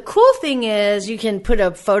 But the cool thing is you can put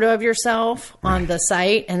a photo of yourself on the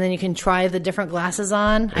site, and then you can try the different glasses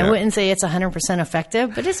on. Yeah. I wouldn't say it's 100%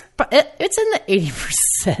 effective, but it's in the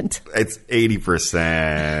 80%. It's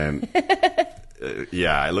 80%.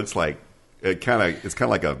 Yeah, it looks like it's kind of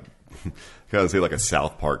like a like a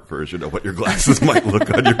South Park version of what your glasses might look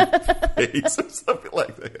on your face or something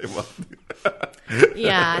like that.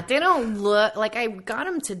 Yeah, they don't look like I got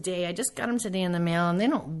them today. I just got them today in the mail, and they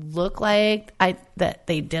don't look like that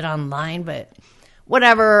they did online. But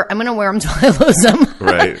whatever, I'm gonna wear them till I lose them.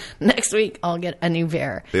 Right. Next week, I'll get a new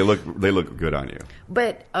pair. They look good on you.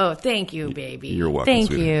 But thank you, baby. You're welcome. Thank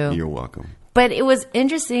sweetheart. you. You're welcome. But it was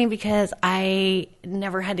interesting because I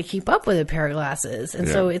never had to keep up with a pair of glasses, and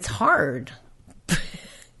so it's hard.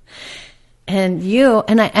 And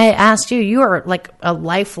I asked you, you are like a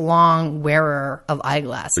lifelong wearer of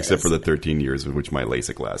eyeglasses. Except for the 13 years in which my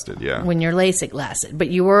LASIK lasted, yeah. When your LASIK lasted. But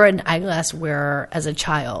you were an eyeglass wearer as a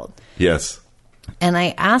child. Yes. And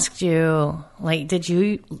I asked you, like, did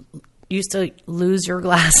you used to lose your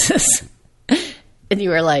glasses? And you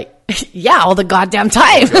were like, yeah, all the goddamn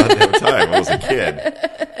time. I was a kid.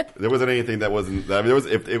 There wasn't anything that wasn't. I mean, there was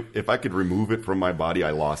if I could remove it from my body,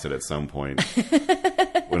 I lost it at some point.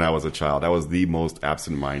 When I was a child, I was the most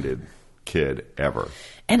absent-minded kid ever.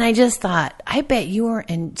 And I just thought, I bet you were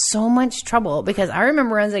in so much trouble because I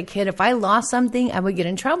remember as a kid, if I lost something, I would get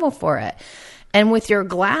in trouble for it. And with your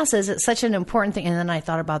glasses, it's such an important thing. And then I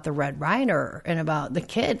thought about the Red Rider and about the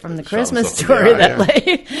kid from the Christmas story that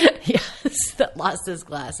that lost his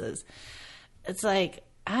glasses. It's like,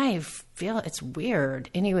 I feel it's weird.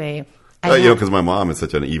 Anyway. Because my mom is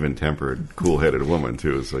such an even-tempered, cool-headed woman,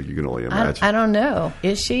 too, so you can only imagine. I don't know.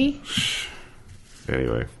 Is she?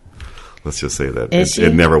 Anyway, let's just say that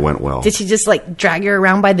it never went well. Did she just, like, drag you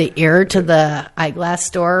around by the ear to the eyeglass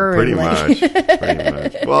store? Pretty much. Pretty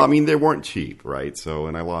much. Well, I mean, they weren't cheap, right?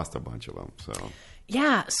 And I lost a bunch of them, so...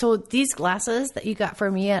 Yeah, so these glasses that you got for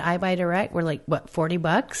me at iBuyDirect were like, what,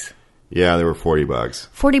 $40? Yeah, they were $40.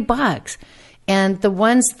 $40. And the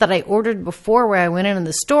ones that I ordered before, where I went into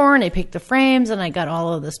the store and I picked the frames and I got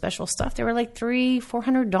all of the special stuff, they were like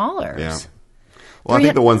 $300-$400. Yeah. Well, I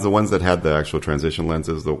think the ones that had the actual transition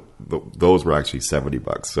lenses, those were actually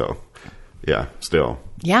 $70. So, yeah, still.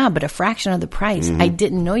 Yeah, but a fraction of the price. I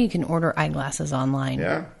didn't know you can order eyeglasses online.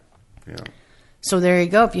 Yeah. So there you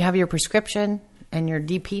go. If you have your prescription and your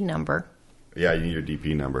DP number. Yeah, you need your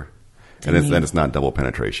DP number. And it's not double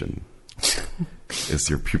penetration. It's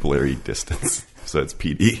your pupillary distance. So it's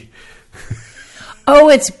PD. Oh,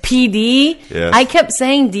 it's PD? Yes. I kept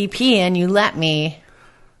saying DP and you let me.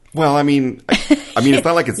 Well, I mean, it's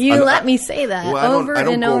not like it's... You let me say that over I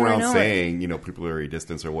don't and go over around and over. saying, pupillary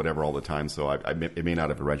distance or whatever all the time, so it may not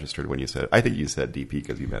have registered when you said... I think you said DP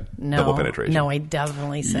because you meant double penetration. No, I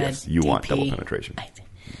definitely said yes, you DP. want double penetration.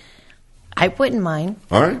 I wouldn't mind.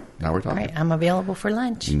 All right, now we're talking. All right, I'm available for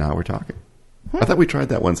lunch. Now we're talking. I thought we tried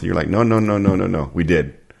that once, and you're like, no. We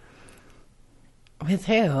did. With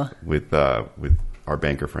who? With our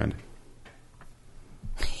banker friend.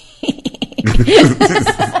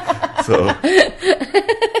 So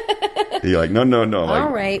you're like, no. All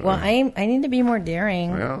right. Well, I need to be more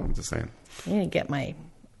daring. Well, I'm just saying. I need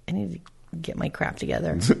to get my crap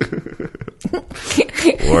together.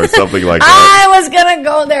 Or something like that. I was gonna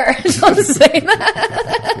go there. Don't say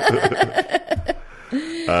that.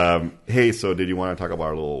 Hey, so did you want to talk about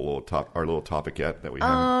our little topic yet that we have?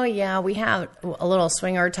 Oh yeah, we have a little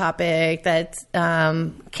swinger topic that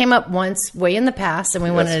came up once way in the past, and we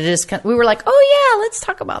wanted to just we were like, oh yeah, let's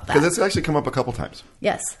talk about that because it's actually come up a couple times.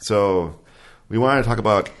 Yes. So we wanted to talk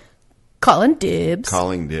about calling dibs.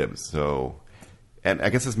 So, and I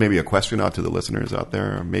guess this may be a question out to the listeners out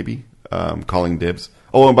there, maybe calling dibs.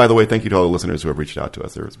 Oh, and by the way, thank you to all the listeners who have reached out to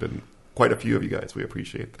us. There's been quite a few of you guys. We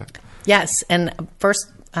appreciate that. Yes. And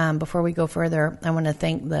first, before we go further, I want to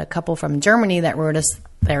thank the couple from Germany that wrote us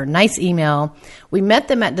their nice email. We met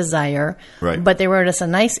them at Desire, right, but they wrote us a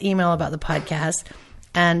nice email about the podcast.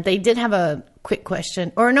 And they did have a quick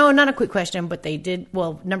question. Or no, not a quick question, but they did.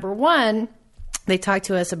 Well, number one, they talked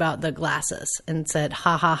to us about the glasses and said,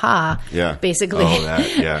 ha, ha, ha. Yeah. Basically,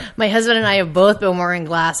 yeah. My husband and I have both been wearing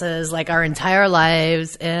glasses like our entire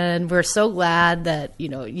lives. And we're so glad that,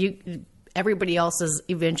 everybody else is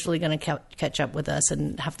eventually going to catch up with us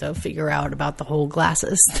and have to figure out about the whole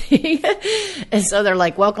glasses thing. And so they're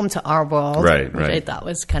like, welcome to our world. Right. Which I thought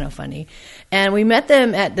was kind of funny. And we met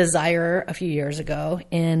them at Desire a few years ago,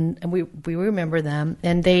 and we remember them.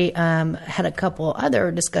 And they had a couple other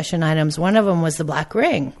discussion items. One of them was the black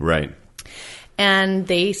ring. Right. And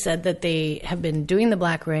they said that they have been doing the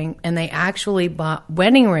black ring, and they actually bought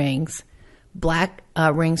wedding rings, black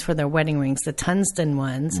rings for their wedding rings, the tungsten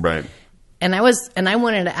ones. Right. And I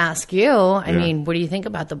wanted to ask you, I mean, what do you think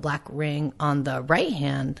about the black ring on the right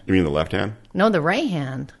hand? You mean the left hand? No, the right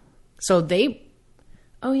hand. So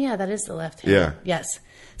oh yeah, that is the left hand. Yeah. Yes.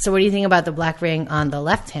 So what do you think about the black ring on the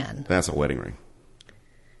left hand? That's a wedding ring.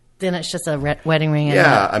 Then it's just a wedding ring.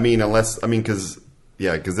 Because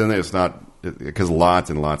then there's not, because lots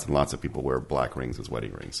and lots and lots of people wear black rings as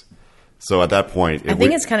wedding rings. So at that point, I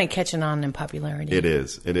think it's kind of catching on in popularity. It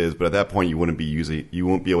is. But at that point, you won't be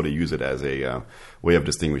able to use it as a way of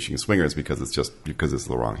distinguishing swingers because it's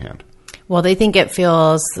the wrong hand. Well, they think it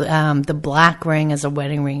feels the black ring as a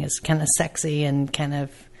wedding ring is kind of sexy and kind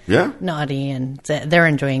of naughty, and they're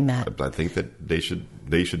enjoying that. I think that they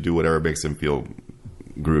should do whatever makes them feel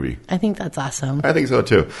groovy. I think that's awesome. I think so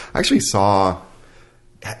too. I actually saw.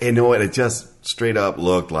 You know what? It just straight up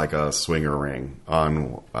looked like a swinger ring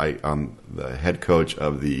on the head coach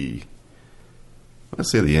of the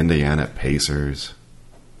Indiana Pacers.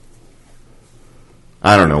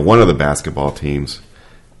 I don't know, one of the basketball teams.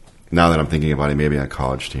 Now that I'm thinking about it, maybe a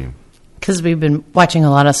college team. Because we've been watching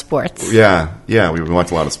a lot of sports. Yeah, we've been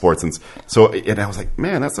watching a lot of sports, and I was like,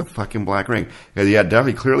 man, that's a fucking black ring. And he had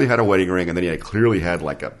definitely clearly had a wedding ring, and then he clearly had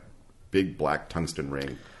like a big black tungsten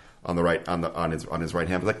ring on the right on his right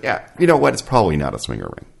hand. I was like, yeah, you know what? It's probably not a swinger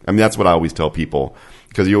ring. I mean, that's what I always tell people,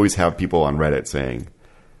 because you always have people on Reddit saying,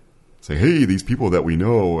 hey, these people that we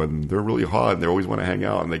know, and they're really hot, and they always want to hang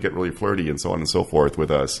out, and they get really flirty, and so on and so forth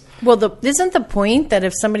with us. Well, isn't the point that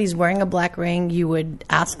if somebody's wearing a black ring, you would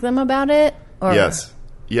ask them about it? Or? Yes.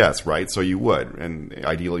 Yes, right. So you would, and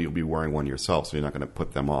ideally you'll be wearing one yourself, so you're not going to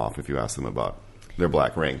put them off if you ask them about their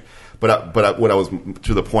black ring. But what I was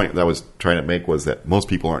to the point that I was trying to make was that most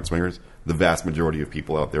people aren't swingers. The vast majority of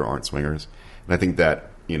people out there aren't swingers, and I think that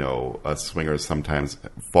us swingers sometimes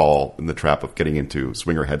fall in the trap of getting into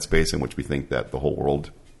swinger headspace, in which we think that the whole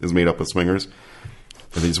world is made up of swingers.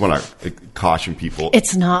 And I just want to caution people.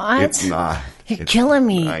 It's not. It's not. You're killing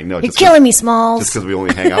me. I know. You're killing me, Smalls. Just because we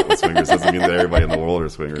only hang out with swingers doesn't mean that everybody in the world are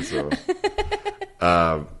swingers. So,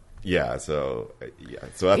 So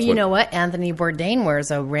that's you know what? Anthony Bourdain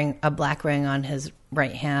wears a black ring on his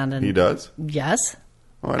right hand. And he does? Yes.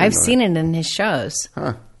 Oh, I've seen it in his shows.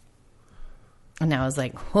 Huh. And I was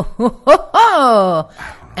like, ho,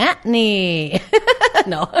 Anthony.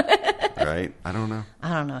 No. Right? I don't know.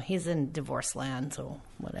 I don't know. He's in divorce land, so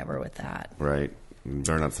whatever with that. Right. You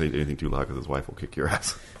better not say anything too loud because his wife will kick your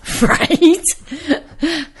ass. Right.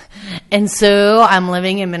 And so I'm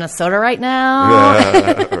living in Minnesota right now.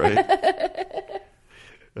 Yeah, right.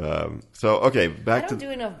 Okay, back to... I don't do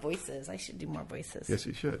enough voices. I should do more voices. Yes,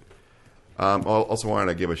 you should. I also wanted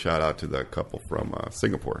to give a shout out to the couple from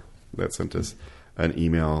Singapore that sent us an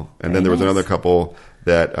email. And then there was another couple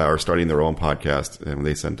that are starting their own podcast, and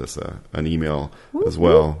they sent us an email as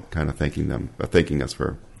well, kind of thanking us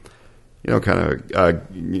for, kind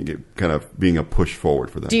of being a push forward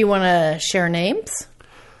for them. Do you want to share names?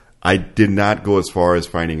 I did not go as far as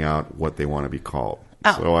finding out what they want to be called.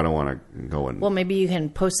 Oh. So I don't want to go and... Well, maybe you can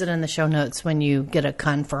post it in the show notes when you get a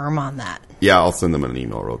confirm on that. Yeah, I'll send them an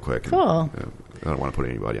email real quick. Cool. And, I don't want to put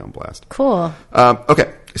anybody on blast. Cool.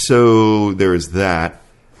 Okay, so there's that.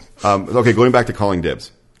 Okay, going back to calling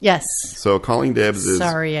dibs. Yes. So calling dibs is...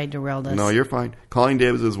 Sorry, I derailed us. No, you're fine. Calling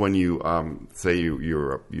dibs is when you say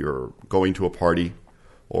you're going to a party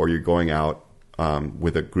or you're going out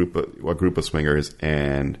with a group of swingers,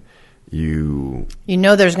 and you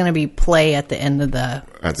know there's going to be play at the end of the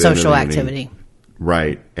social activity.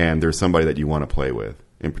 Right, and there's somebody that you want to play with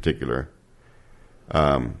in particular.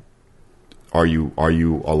 Are you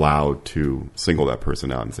allowed to single that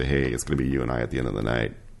person out and say, hey, it's going to be you and I at the end of the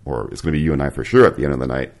night, or it's going to be you and I for sure at the end of the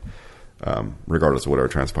night, regardless of whatever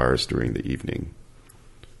transpires during the evening?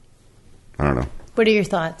 I don't know. What are your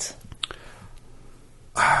thoughts?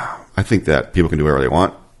 I think that people can do whatever they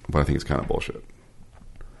want, but I think it's kind of bullshit.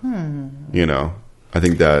 I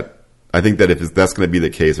think that if that's going to be the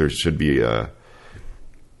case, there should be a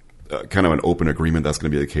kind of an open agreement that's going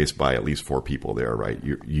to be the case by at least 4 people there, right?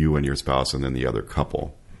 You and your spouse, and then the other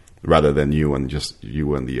couple, rather than you and just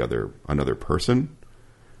you and another person.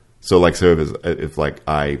 So, like, so if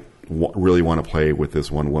I really want to play with this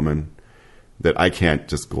one woman, that I can't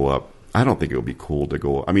just go up. I don't think it would be cool to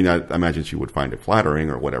go. I mean, I imagine she would find it flattering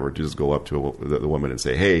or whatever to just go up to the woman and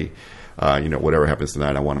say, hey, whatever happens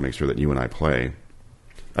tonight, I want to make sure that you and I play.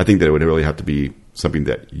 I think that it would really have to be something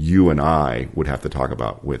that you and I would have to talk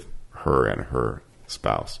about with her and her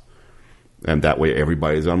spouse. And that way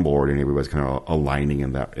everybody's on board and everybody's kind of aligning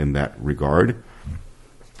in that regard,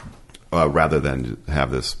 rather than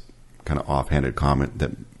have this kind of offhanded comment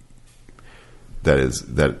that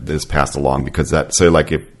is passed along, because that, so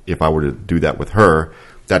like if I were to do that with her,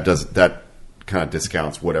 that kind of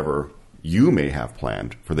discounts whatever you may have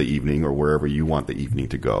planned for the evening or wherever you want the evening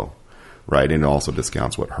to go, right? And it also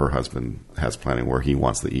discounts what her husband has planned and where he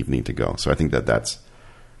wants the evening to go. So I think that's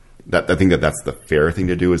the fair thing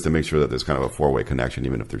to do, is to make sure that there's kind of a 4-way connection,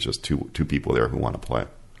 even if there's just two people there who want to play.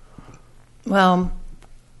 Well,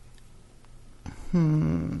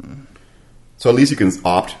 So at least you can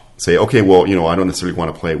say, okay, well, I don't necessarily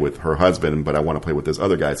want to play with her husband, but I want to play with this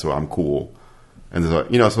other guy, so I'm cool. And so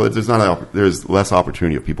there's less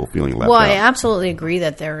opportunity of people feeling left out. Well, I absolutely agree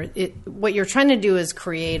that what you're trying to do is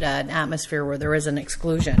create an atmosphere where there is an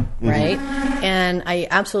exclusion, right? Mm-hmm. And I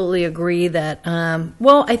absolutely agree that,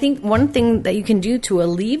 I think one thing that you can do to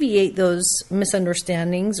alleviate those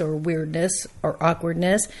misunderstandings or weirdness or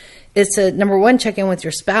awkwardness is to, number one, check in with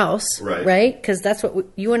your spouse, right? Because that's what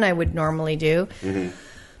you and I would normally do. Mm-hmm.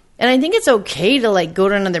 And I think it's okay to go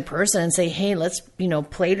to another person and say, hey, let's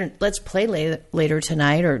play later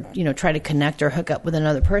tonight, or try to connect or hook up with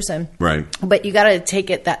another person. Right. But you got to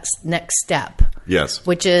take it that next step. Yes.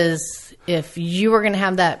 Which is, if you were going to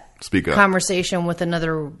have that conversation with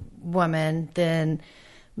another woman, then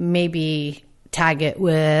maybe tag it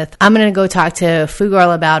with, I'm going to go talk to Foo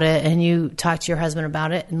Girl about it, and you talk to your husband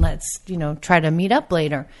about it, and let's try to meet up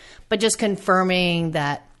later. But just confirming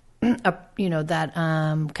that. That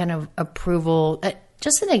kind of approval,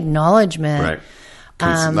 just an acknowledgement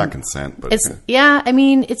Not consent, but it's I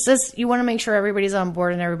mean, it's just you want to make sure everybody's on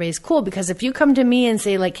board and everybody's cool. Because if you come to me and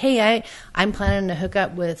say like, "Hey, I'm planning to hook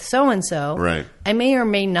up with so and so," right? I may or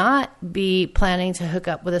may not be planning to hook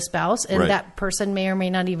up with a spouse, and that person may or may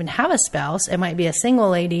not even have a spouse. It might be a single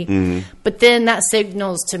lady, but then that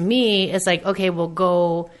signals to me it's like, okay, we'll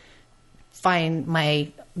go find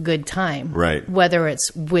my good time, right? Whether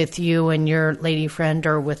it's with you and your lady friend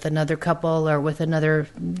or with another couple or with another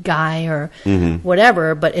guy or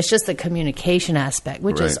whatever, but it's just the communication aspect,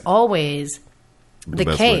 which is always the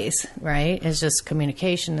case, right? It's just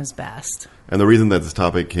communication is best. And the reason that this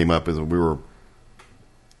topic came up is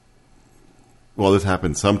this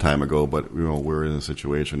happened some time ago, but we're in a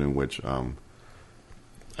situation in which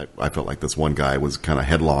I felt like this one guy was kind of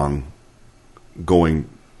headlong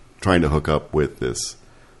trying to hook up with this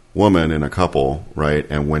woman in a couple, right?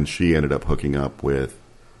 And when she ended up hooking up with,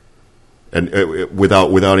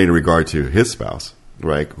 without any regard to his spouse,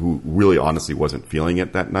 right? Who really honestly wasn't feeling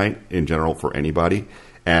it that night in general for anybody.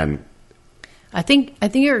 And I think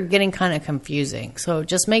you're getting kind of confusing. So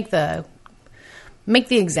just make the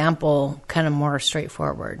example kind of more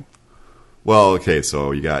straightforward. Well, okay,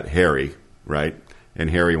 so you got Harry, right? And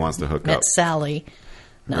Harry wants to hook up. That's Sally.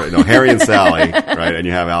 No. Right, no, Harry and Sally, right? And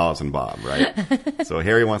you have Alice and Bob, right? So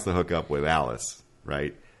Harry wants to hook up with Alice,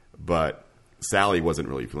 right? But Sally wasn't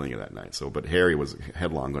really feeling it that night. But Harry was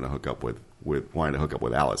headlong going to hook up with wanting to hook up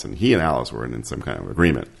with Alice, and he and Alice were in some kind of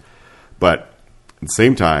agreement. But at the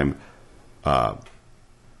same time, Bob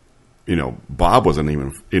wasn't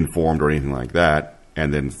even informed or anything like that.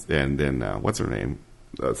 And then what's her name?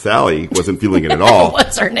 Sally wasn't feeling it at all.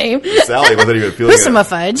 What's her name? Sally wasn't even feeling it.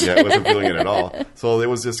 Fudge. Yeah, wasn't feeling it at all. So it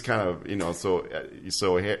was just kind of, so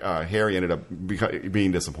Harry ended up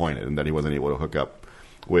being disappointed in that he wasn't able to hook up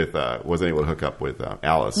with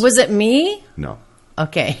Alice. Was it me? No.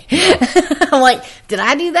 Okay. No. I'm like, did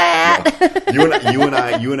I do that? No.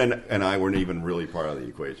 You and I weren't even really part of the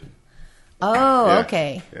equation. Oh, yeah,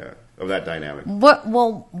 okay. Yeah, of that dynamic. What?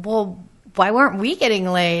 Well. Why weren't we getting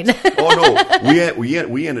laid? Oh no,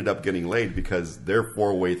 we ended up getting laid because their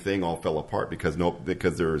four-way thing all fell apart because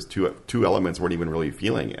there was two elements weren't even really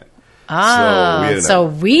feeling it. So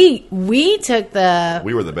we took the.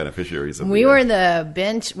 We were the beneficiaries of. We were the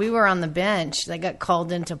bench. We were on the bench that got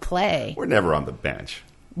called into play. We're never on the bench.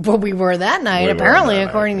 Well, we were that night, apparently,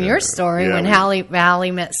 according to your story, when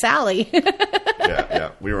Hallie met Sally.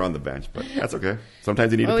 Yeah, we were on the bench, but that's okay.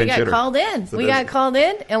 Sometimes you need a pinch hitter. We got called in. We got called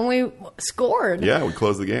in, and we scored. Yeah, we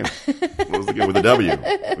closed the game. Closed the game with a W.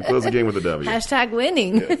 We closed the game with a W. Hashtag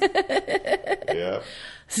winning. Yeah.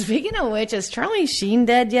 Speaking of which, is Charlie Sheen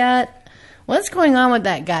dead yet? What's going on with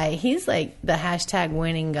that guy? He's like the hashtag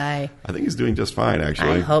winning guy. I think he's doing just fine, actually.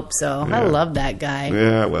 I hope so. Yeah. I love that guy.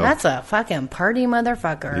 Yeah, well. That's a fucking party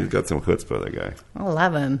motherfucker. He's got some chutzpah, that guy. I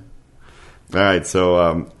love him. All right,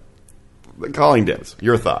 so calling dibs.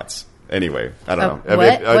 Your thoughts. Anyway, I don't know.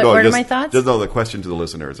 What are my thoughts? Just know the question to the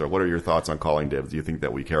listeners are, what are your thoughts on calling dibs? Do you think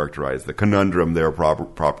that we characterized the conundrum there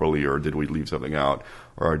properly, or did we leave something out?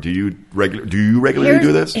 Or do you regularly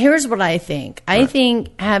do this? Here's what I think. I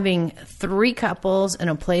think having 3 couples in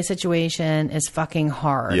a play situation is fucking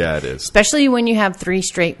hard. Yeah, it is. Especially when you have 3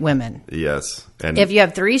 straight women. Yes. And if you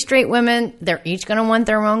have 3 straight women, they're each going to want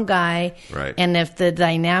their own guy. Right. And if the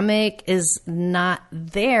dynamic is not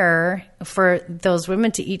there for those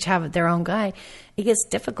women to each have their own guy, it gets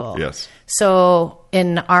difficult. Yes. So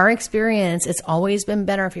in our experience, it's always been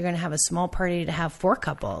better if you're going to have a small party to have 4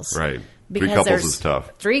 couples. Right. Because 3 couples is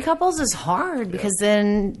tough. 3 couples is hard because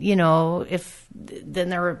then, then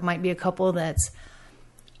there might be a couple that's,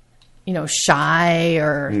 shy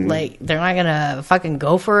or like they're not going to fucking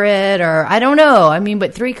go for it, or I don't know. I mean,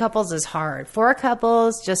 but 3 couples is hard. 4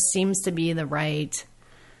 couples just seems to be the right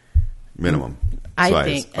minimum. I size.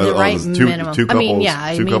 think the right minimum. Two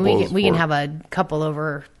couples, we can have a couple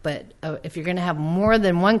over, but if you're going to have more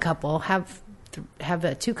than 1 couple, have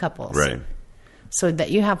 2 couples. Right. So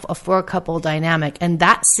that you have a 4-couple dynamic, and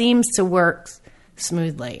that seems to work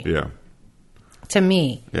smoothly. Yeah. To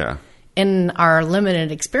me. Yeah. In our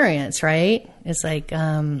limited experience, right? It's like,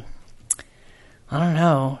 I don't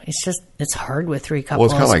know. It's hard with 3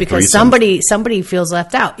 couples. Well, it's kind of like because somebody feels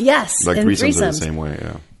left out. Yes. Like threesomes are the same way,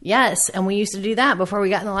 yeah. Yes, and we used to do that before we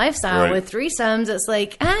got in the lifestyle. Right. With threesomes, it's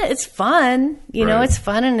like, it's fun. It's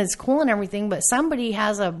fun and it's cool and everything, but somebody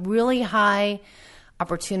has a really high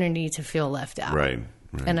opportunity to feel left out. Right.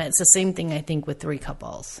 And it's the same thing, I think, with 3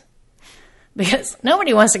 couples. Because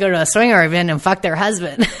nobody wants to go to a swinger event and fuck their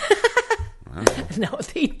husband. No,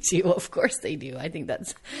 they do. Of course they do. I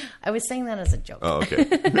was saying that as a joke. Oh,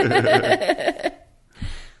 okay.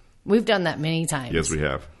 We've done that many times. Yes, we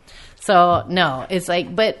have. So no, it's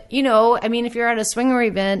like, but you know, I mean, if you're at a swinger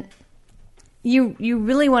event, you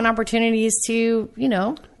really want opportunities to, you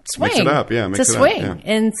know, swing. Mix it up, yeah. To swing.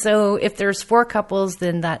 And so if there's 4 couples,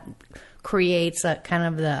 then that creates a kind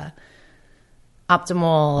of the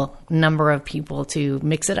optimal number of people to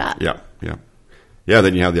mix it up. Yeah.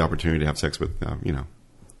 Then you have the opportunity to have sex with,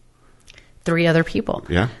 3 other people.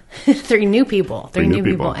 Yeah. 3 new people. 3 new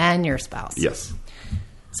people people and your spouse. Yes.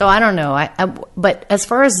 So I don't know. But as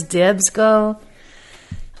far as dibs go,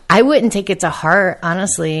 I wouldn't take it to heart,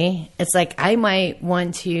 honestly. It's like I might,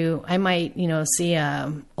 see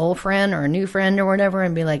a old friend or a new friend or whatever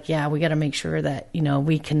and be like, yeah, we got to make sure that,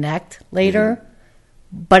 we connect later.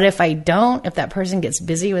 Mm-hmm. But if I don't, if that person gets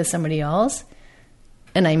busy with somebody else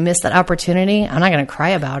and I miss that opportunity, I'm not going to cry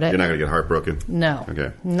about it. You're not going to get heartbroken? No.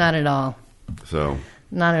 Okay. Not at all. So...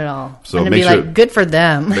 Not at all. So I'm gonna be like, good for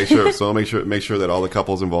them. make sure that all the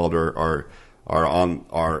couples involved are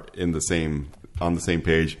in the same on the same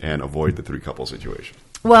page and avoid the 3 couple situation.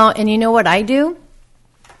 Well, and you know what I do?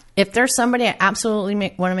 If there's somebody I absolutely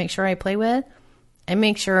want to make sure I play with, I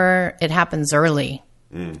make sure it happens early.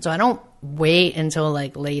 So I don't wait until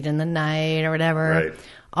like late in the night or whatever. Right.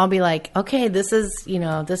 I'll be like, okay, this is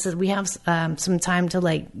we have some time to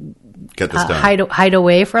like get this done. Hide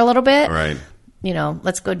away for a little bit. Right.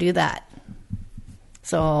 Let's go do that.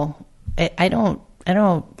 So I don't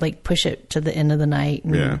like push it to the end of the night.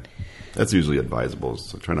 Yeah. That's usually advisable.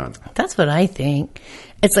 So try not. That's what I think.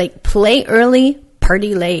 It's like play early,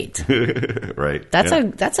 party late. Right.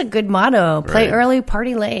 That's a good motto. Play early,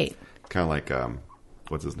 party late. Kind of like,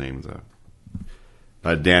 what's his name?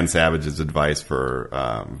 Dan Savage's advice for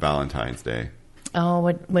Valentine's Day. Oh,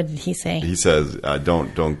 what did he say? He says,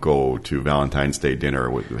 don't go to Valentine's Day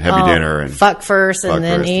dinner with heavy dinner and fuck first and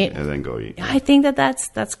then eat and then go eat. I think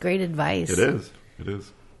that's great advice. It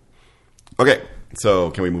is. Okay,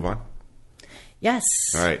 so can we move on? Yes.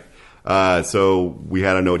 All right. So we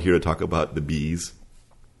had a note here to talk about the bees.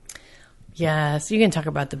 Yes, you can talk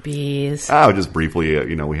about the bees. Just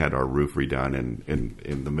briefly, we had our roof redone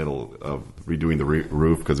in the middle of redoing the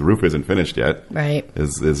roof because the roof isn't finished yet. Right.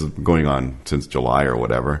 Is going on since July or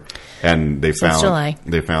whatever, and they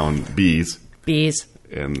found bees. Bees.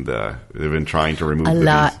 And they've been trying to remove a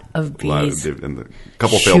lot of bees. And a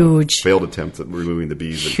couple failed attempts at removing the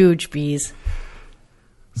bees. Huge bees.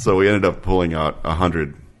 So we ended up pulling out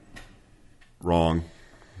 100. Wrong.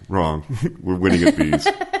 We're winning at bees.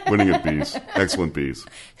 Excellent bees.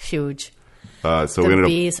 Huge. So the we ended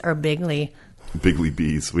bees are bigly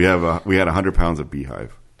bees. We had 100 pounds of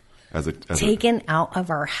beehive taken out of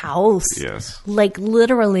our house. Yes. Like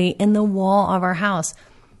literally in the wall of our house.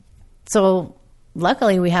 So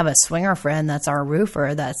luckily we have a swinger friend that's our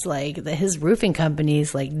roofer. That's like his roofing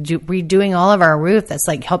company's like redoing all of our roof. That's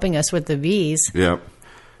like helping us with the bees. Yep.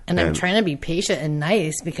 And I'm trying to be patient and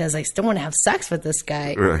nice because I still want to have sex with this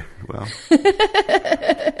guy. Right. Well,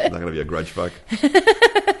 it's not going to be a grudge fuck.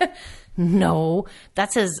 No,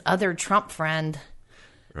 that's his other Trump friend.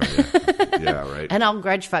 Right, yeah, right. And I'll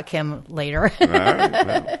grudge fuck him later. All right.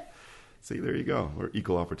 Well, see, there you go. We're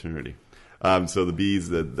equal opportunity. So the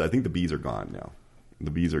bees, I think the bees are gone now.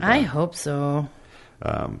 The bees are gone. I hope so.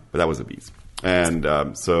 But that was the bees. And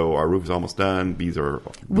so our roof is almost done. Bees are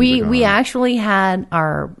We actually had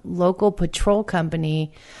our local patrol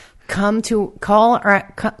company come to call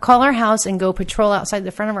our house and go patrol outside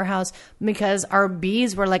the front of our house because our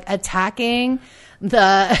bees were like attacking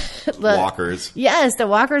the walkers. Yes, the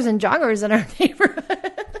walkers and joggers in our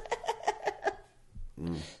neighborhood.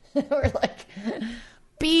 We're like,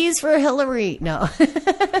 bees for Hillary. No.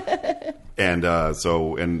 And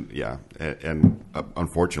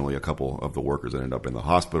unfortunately, a couple of the workers ended up in the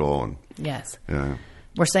hospital. And yes,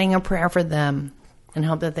 we're saying a prayer for them and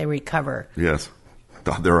hope that they recover. Yes,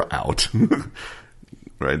 they're out.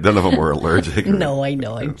 Right, none of them were allergic. No, I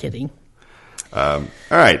know. I'm kidding. All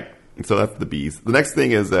right, so that's the bees. The next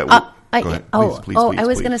thing is that. Please, I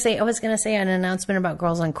was gonna say an announcement about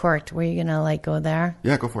Girls Uncorked. Were you gonna go there?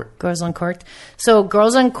 Yeah, go for it. Girls Uncorked. So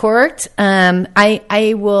Girls Uncorked,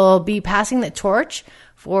 I will be passing the torch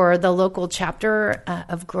for the local chapter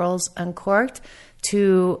of Girls Uncorked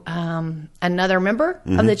to another member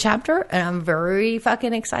of the chapter, and I'm very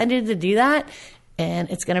fucking excited to do that. And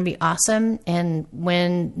it's gonna be awesome. And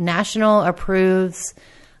when National approves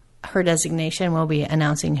her designation, we'll be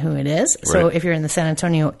announcing who it is. Right. So if you're in the San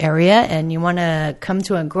Antonio area and you want to come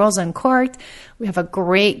to a Girls Uncorked, we have a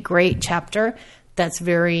great chapter that's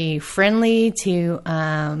very friendly to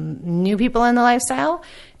new people in the lifestyle.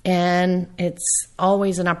 And it's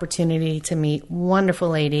always an opportunity to meet wonderful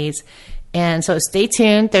ladies. And so stay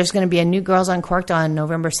tuned. There's going to be a new Girls Uncorked on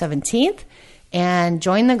November 17th. And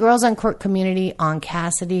join the Girls on Court community on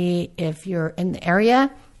Cassidy if you're in the area.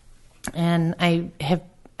 And I have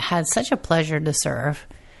had such a pleasure to serve.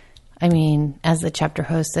 I mean, as the chapter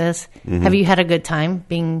hostess, have you had a good time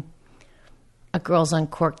being a Girls on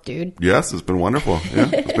Court dude? Yes, it's been wonderful. Yeah,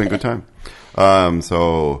 it's been a good time.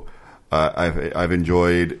 So I've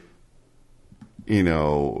enjoyed, I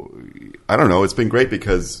don't know, it's been great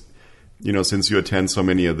because, since you attend so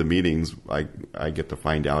many of the meetings, I get to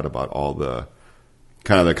find out about all the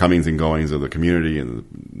kind of the comings and goings of the community and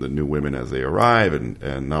the new women as they arrive,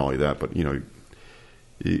 and not only that, but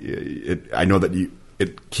I know that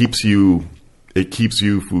it keeps you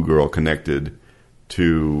Foo Girl connected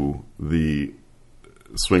to the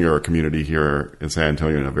swinger community here in San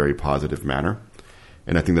Antonio in a very positive manner,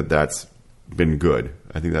 and I think that that's been good.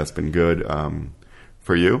 I think that's been good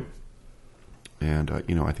for you, and I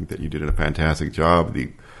think that you did a fantastic job.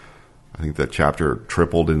 I think the chapter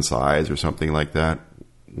tripled in size or something like that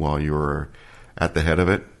while you were at the head of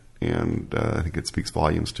it. And I think it speaks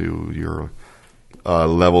volumes to your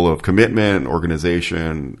level of commitment,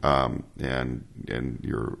 organization, and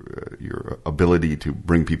your ability to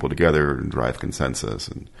bring people together and drive consensus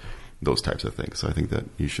and those types of things. So I think that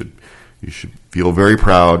you should feel very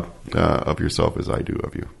proud of yourself, as I do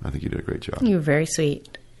of you. I think you did a great job. You're very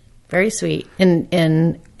sweet. Very sweet.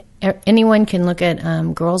 And anyone can look at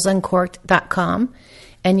girlsuncorked.com,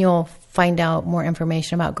 and you'll find out more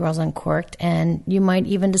information about Girls Uncorked, and you might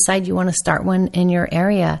even decide you want to start one in your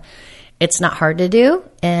area. It's not hard to do,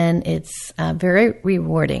 and it's very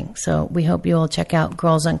rewarding. So we hope you'll check out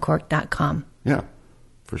girlsuncorked.com. Yeah,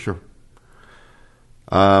 for sure.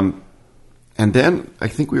 And then I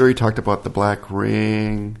think we already talked about the black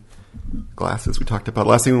ring glasses. We talked about,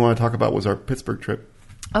 last thing we want to talk about was our Pittsburgh trip.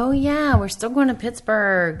 Oh, yeah. We're still going to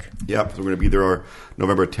Pittsburgh. Yep. So we're going to be there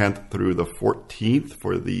November 10th through the 14th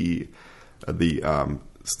for the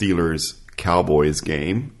Steelers-Cowboys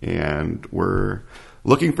game. And we're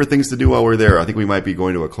looking for things to do while we're there. I think we might be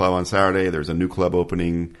going to a club on Saturday. There's a new club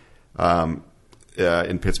opening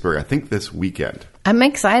in Pittsburgh, I think this weekend. I'm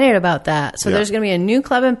excited about that. So there's going to be a new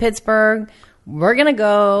club in Pittsburgh. We're going to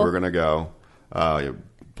go. We're going to go.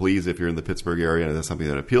 Please, if you're in the Pittsburgh area and there's something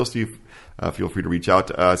that appeals to you, feel free to reach out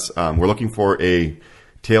to us. We're looking for a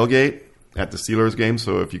tailgate at the Steelers game.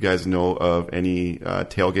 So if you guys know of any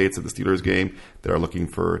tailgates at the Steelers game that are looking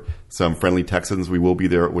for some friendly Texans, we will be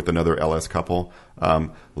there with another LS couple.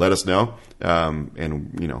 Let us know. And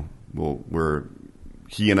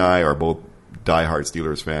he and I are both diehard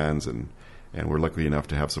Steelers fans, and we're lucky enough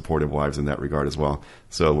to have supportive wives in that regard as well.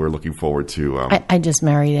 So we're looking forward to. I just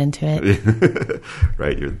married into it.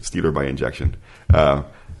 Right, you're Steeler by injection.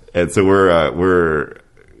 And so we're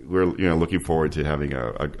looking forward to having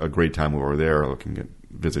a great time while we're there, looking at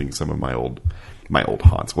visiting some of my old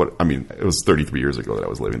haunts. It was 33 years ago that I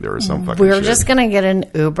was living there, or some fucking We're shit. just gonna get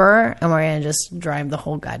an Uber and we're gonna just drive the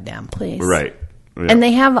whole goddamn place. Right. Yeah. And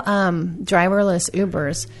they have driverless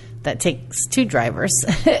Ubers that takes 2 drivers.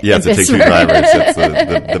 Yes, it takes 2 drivers.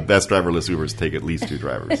 It's the best driverless Ubers take at least 2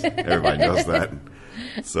 drivers. Everybody knows that.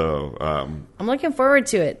 So I'm looking forward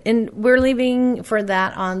to it, and we're leaving for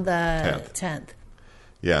that on the 10th.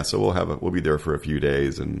 Yeah, so we'll be there for a few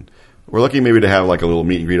days, and we're looking maybe to have like a little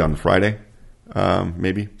meet and greet on Friday,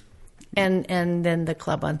 maybe. And then the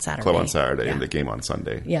club on Saturday. Yeah. And the game on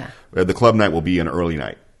Sunday. Yeah. The club night will be an early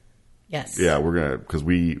night. Yes. Yeah, because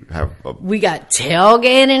we got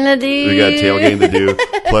tailgating to do.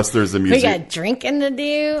 Plus, there's the museum. We got drinking to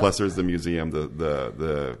do. Plus, there's the museum,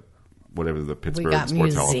 the whatever the Pittsburgh we got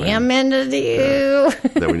Sports Hall of Fame. museum to do.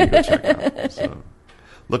 That we need to go check out. So,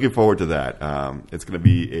 looking forward to that. It's going to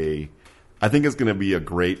be I think it's going to be a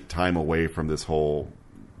great time away from this whole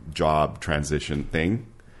job transition thing.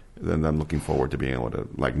 Then I'm looking forward to being able to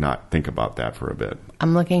not think about that for a bit.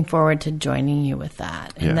 I'm looking forward to joining you with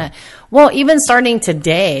that. And even starting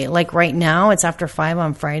today, right now, it's after 5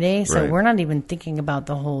 on Friday, so we're not even thinking about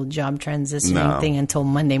the whole job transitioning thing until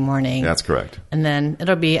Monday morning. That's correct. And then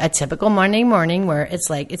it'll be a typical Monday morning where it's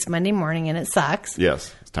it's Monday morning and it sucks.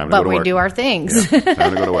 Yes, it's time to go to work. But we do our things. Yeah,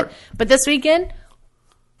 time to go to work. But this weekend,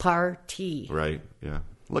 party. Right, yeah.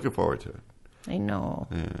 Looking forward to it. I know.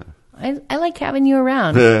 Yeah. I like having you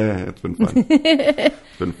around. It's been fun.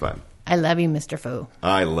 It's been fun. I love you, Mr. Foo.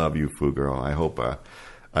 I love you, Foo Girl. I hope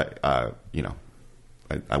I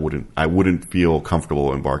wouldn't feel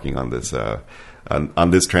comfortable embarking on this on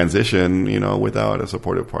this transition, without a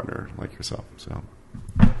supportive partner like yourself. So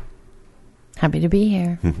happy to be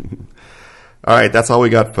here. All right, that's all we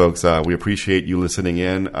got, folks. We appreciate you listening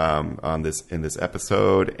in in this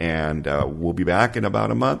episode, and we'll be back in about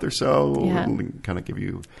a month or so. Yeah. We'll kind of give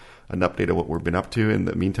you an update of what we've been up to. In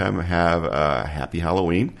the meantime, have a happy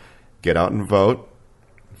Halloween. Get out and vote.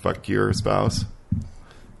 Fuck your spouse.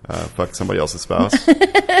 Fuck somebody else's spouse.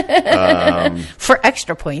 For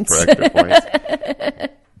extra points.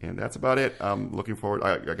 And that's about it. I'm looking forward.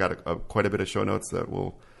 I got quite a bit of show notes that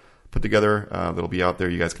we'll put together. That'll be out there.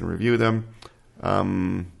 You guys can review them.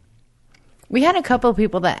 We had a couple of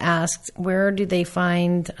people that asked, where do they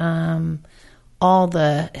find all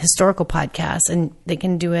the historical podcasts? And they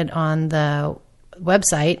can do it on the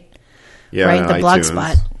website, right? The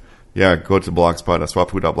Blogspot. Yeah, go to Blogspot,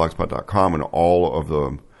 swapfood.blogspot.com, and all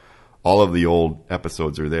of the old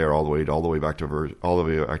episodes are there, all the way back to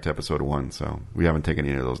episode 1. So we haven't taken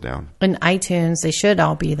any of those down. In iTunes, they should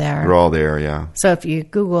all be there. They're all there, yeah. So if you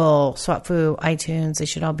Google Swap Food iTunes, they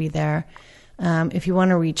should all be there. If you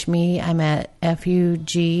want to reach me, I'm at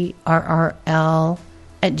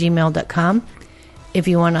fugrrl@gmail.com. If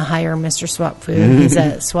you want to hire Mr. Swap Food, he's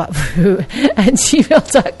at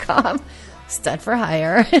swapfood@gmail.com. Stud for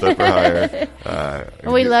hire.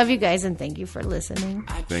 We love you guys, and thank you for listening.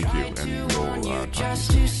 Thank you, and we'll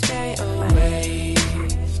just to stay away.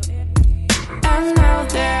 And now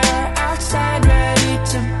they're outside ready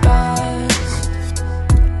to buy.